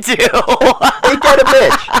I do. Ain't that a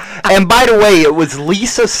bitch? And by the way, it was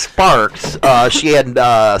Lisa Sparks. She had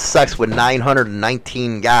sex with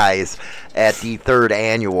 919 guys at the 3rd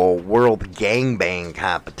annual World Gangbang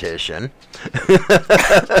competition.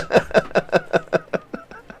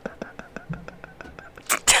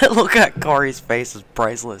 Look at Corey's face is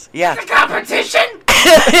priceless. Yeah. It's a competition?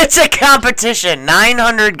 It's a competition.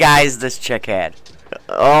 900 guys this chick had.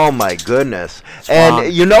 Oh my goodness.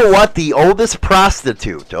 And you know what? The oldest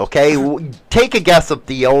prostitute, okay? Take a guess of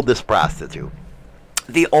the oldest prostitute.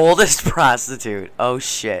 The oldest prostitute? Oh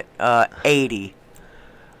shit. 80.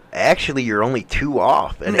 Actually, you're only 2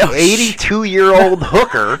 off. An 82-year-old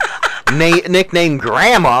hooker nicknamed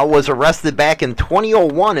Grandma was arrested back in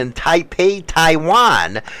 2001 in Taipei,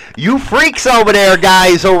 Taiwan. You freaks over there,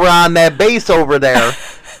 guys, over on that base over there.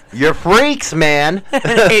 You're freaks, man. An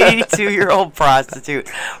 82-year-old prostitute.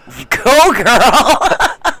 Go, girl.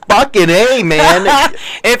 Fucking A, man.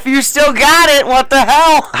 If you still got it, what the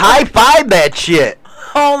hell? High five that shit.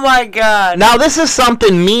 Oh, my God. Now, this is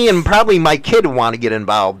something me and probably my kid want to get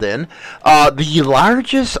involved in. The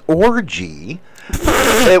largest orgy.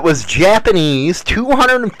 It was Japanese,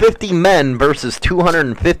 250 men versus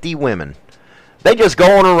 250 women. They just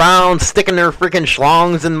going around sticking their freaking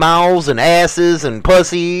schlongs in mouths and asses and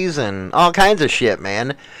pussies and all kinds of shit,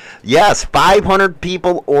 man. Yes, 500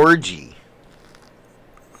 people orgy.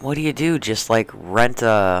 What do you do? Just rent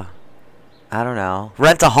a... I don't know.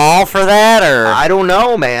 Rent a hall for that, or I don't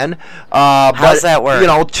know, man. How's that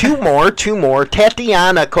work? Two more.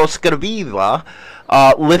 Tatiana Koskaviva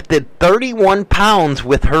lifted 31 pounds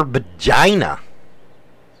with her vagina.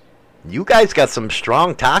 You guys got some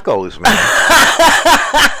strong tacos, man.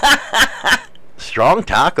 Strong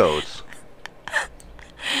tacos.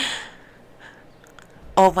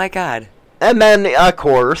 Oh my God. And then, of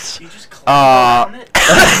course, then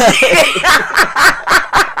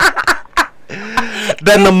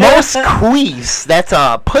the most queefs, that's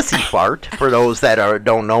a pussy fart, for those that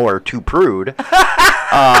don't know or too prude.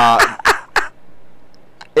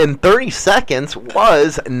 in 30 seconds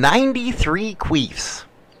was 93 queefs.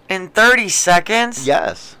 In 30 seconds?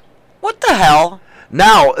 Yes. What the hell?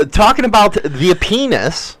 Now, talking about the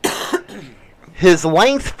penis, his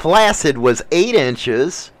length flaccid was 8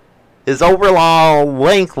 inches, his overall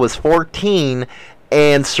length was 14,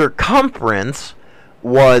 and circumference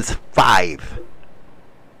was 5.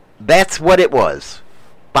 That's what it was.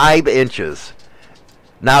 5 inches.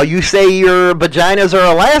 Now, you say your vaginas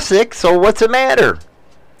are elastic, so what's the matter?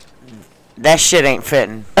 That shit ain't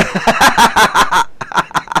fitting.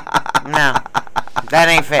 No. That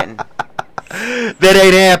ain't fitting. That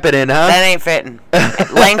ain't happening, huh? That ain't fitting.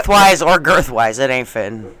 Lengthwise or girthwise, it ain't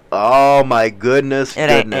fitting. Oh, my goodness.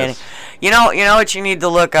 You know what you need to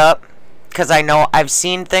look up? Because I know I've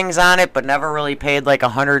seen things on it, but never really paid like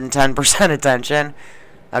 110% attention.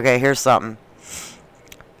 Okay, here's something.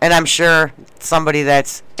 And I'm sure somebody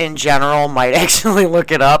that's in general might actually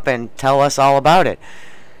look it up and tell us all about it.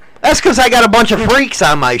 That's because I got a bunch of freaks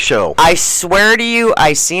on my show. I swear to you,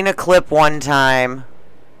 I seen a clip one time,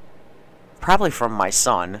 probably from my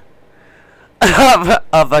son,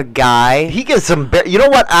 of a guy. He gets some. You know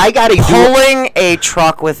what? I got pulling a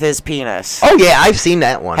truck with his penis. Oh yeah, I've seen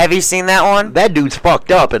that one. Have you seen that one? That dude's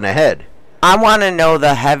fucked up in the head. I want to know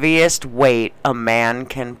the heaviest weight a man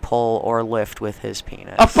can pull or lift with his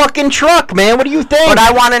penis. A fucking truck, man. What do you think? But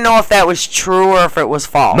I want to know if that was true or if it was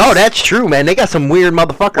false. No, that's true, man. They got some weird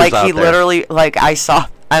motherfuckers like out he there. Literally, like I saw,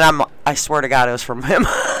 and I swear to God, it was from him.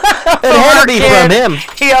 It had to be from him.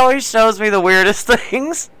 He always shows me the weirdest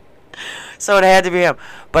things, so it had to be him.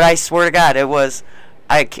 But I swear to God, it was.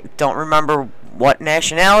 I don't remember what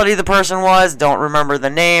nationality the person was, don't remember the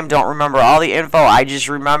name, don't remember all the info. I just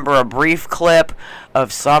remember a brief clip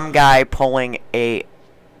of some guy pulling a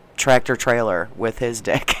tractor trailer with his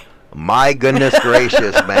dick. My goodness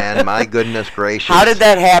gracious, man. My goodness gracious. How did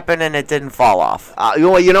that happen and it didn't fall off?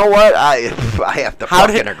 You know what? I have to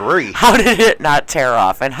fucking agree. How did it not tear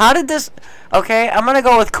off? And how did this... Okay, I'm going to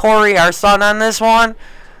go with Corey, our son, on this one.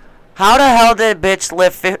 How the hell did bitch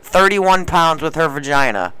lift 31 pounds with her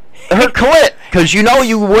vagina? Her clit, because you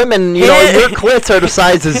women, your clits are the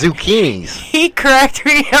size of zucchinis. He cracked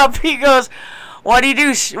me up. He goes,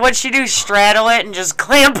 what'd she do, straddle it and just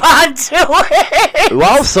clamp onto it?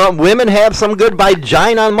 Well, some women have some good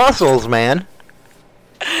vagina muscles, man.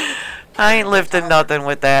 I ain't lifting nothing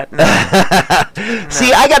with that. No.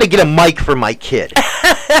 See, I got to get a mic for my kid.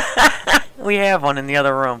 We have one in the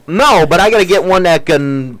other room. No, but I got to get one that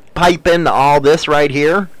can pipe into all this right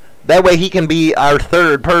here. That way he can be our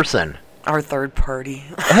third person. Our third party.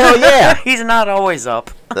 Hell yeah. He's not always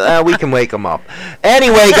up. We can wake him up.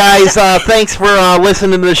 Anyway, guys, thanks for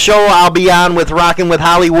listening to the show. I'll be on with Rockin' with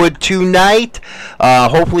Hollywood tonight.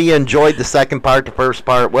 Hopefully you enjoyed the second part. The first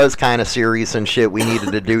part was kind of serious and shit. We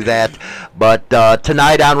needed to do that. But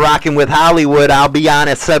tonight on Rockin' with Hollywood, I'll be on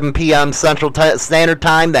at 7 p.m. Central Standard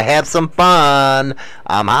Time to have some fun.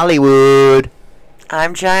 I'm Hollywood.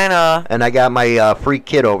 I'm China. And I got my freak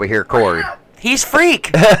kid over here, Corey. He's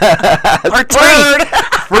freak. Or turd.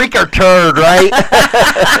 Freak or turd, right?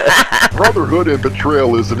 Brotherhood and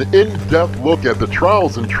Betrayal is an in-depth look at the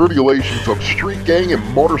trials and tribulations of street gang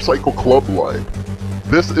and motorcycle club life.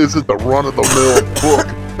 This isn't the run-of-the-mill book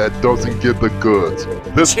that doesn't give the goods.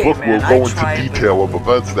 This book will go into detail of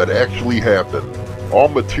events that actually happened. All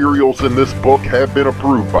materials in this book have been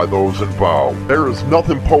approved by those involved. There is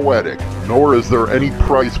nothing poetic, nor is there any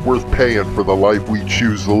price worth paying for the life we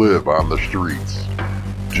choose to live on the streets.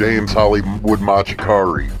 James Hollywood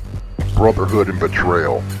Machikari, Brotherhood and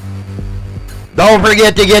Betrayal. Don't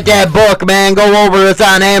forget to get that book, man. Go over. It's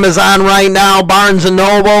on Amazon right now, Barnes &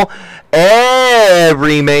 Noble.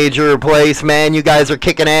 Every major place, man. You guys are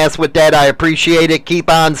kicking ass with that. I appreciate it. Keep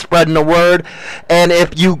on spreading the word. And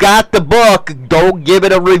if you got the book, go give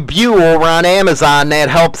it a review over on Amazon. That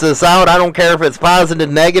helps us out. I don't care if it's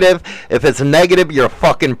positive, negative. If it's negative, you're a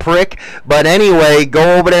fucking prick. But anyway,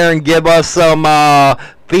 go over there and give us some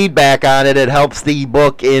feedback on it. It helps the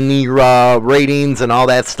book in the ratings and all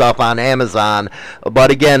that stuff on Amazon. But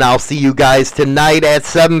again, I'll see you guys tonight at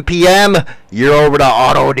 7 p.m. You're over to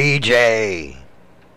Auto DJ.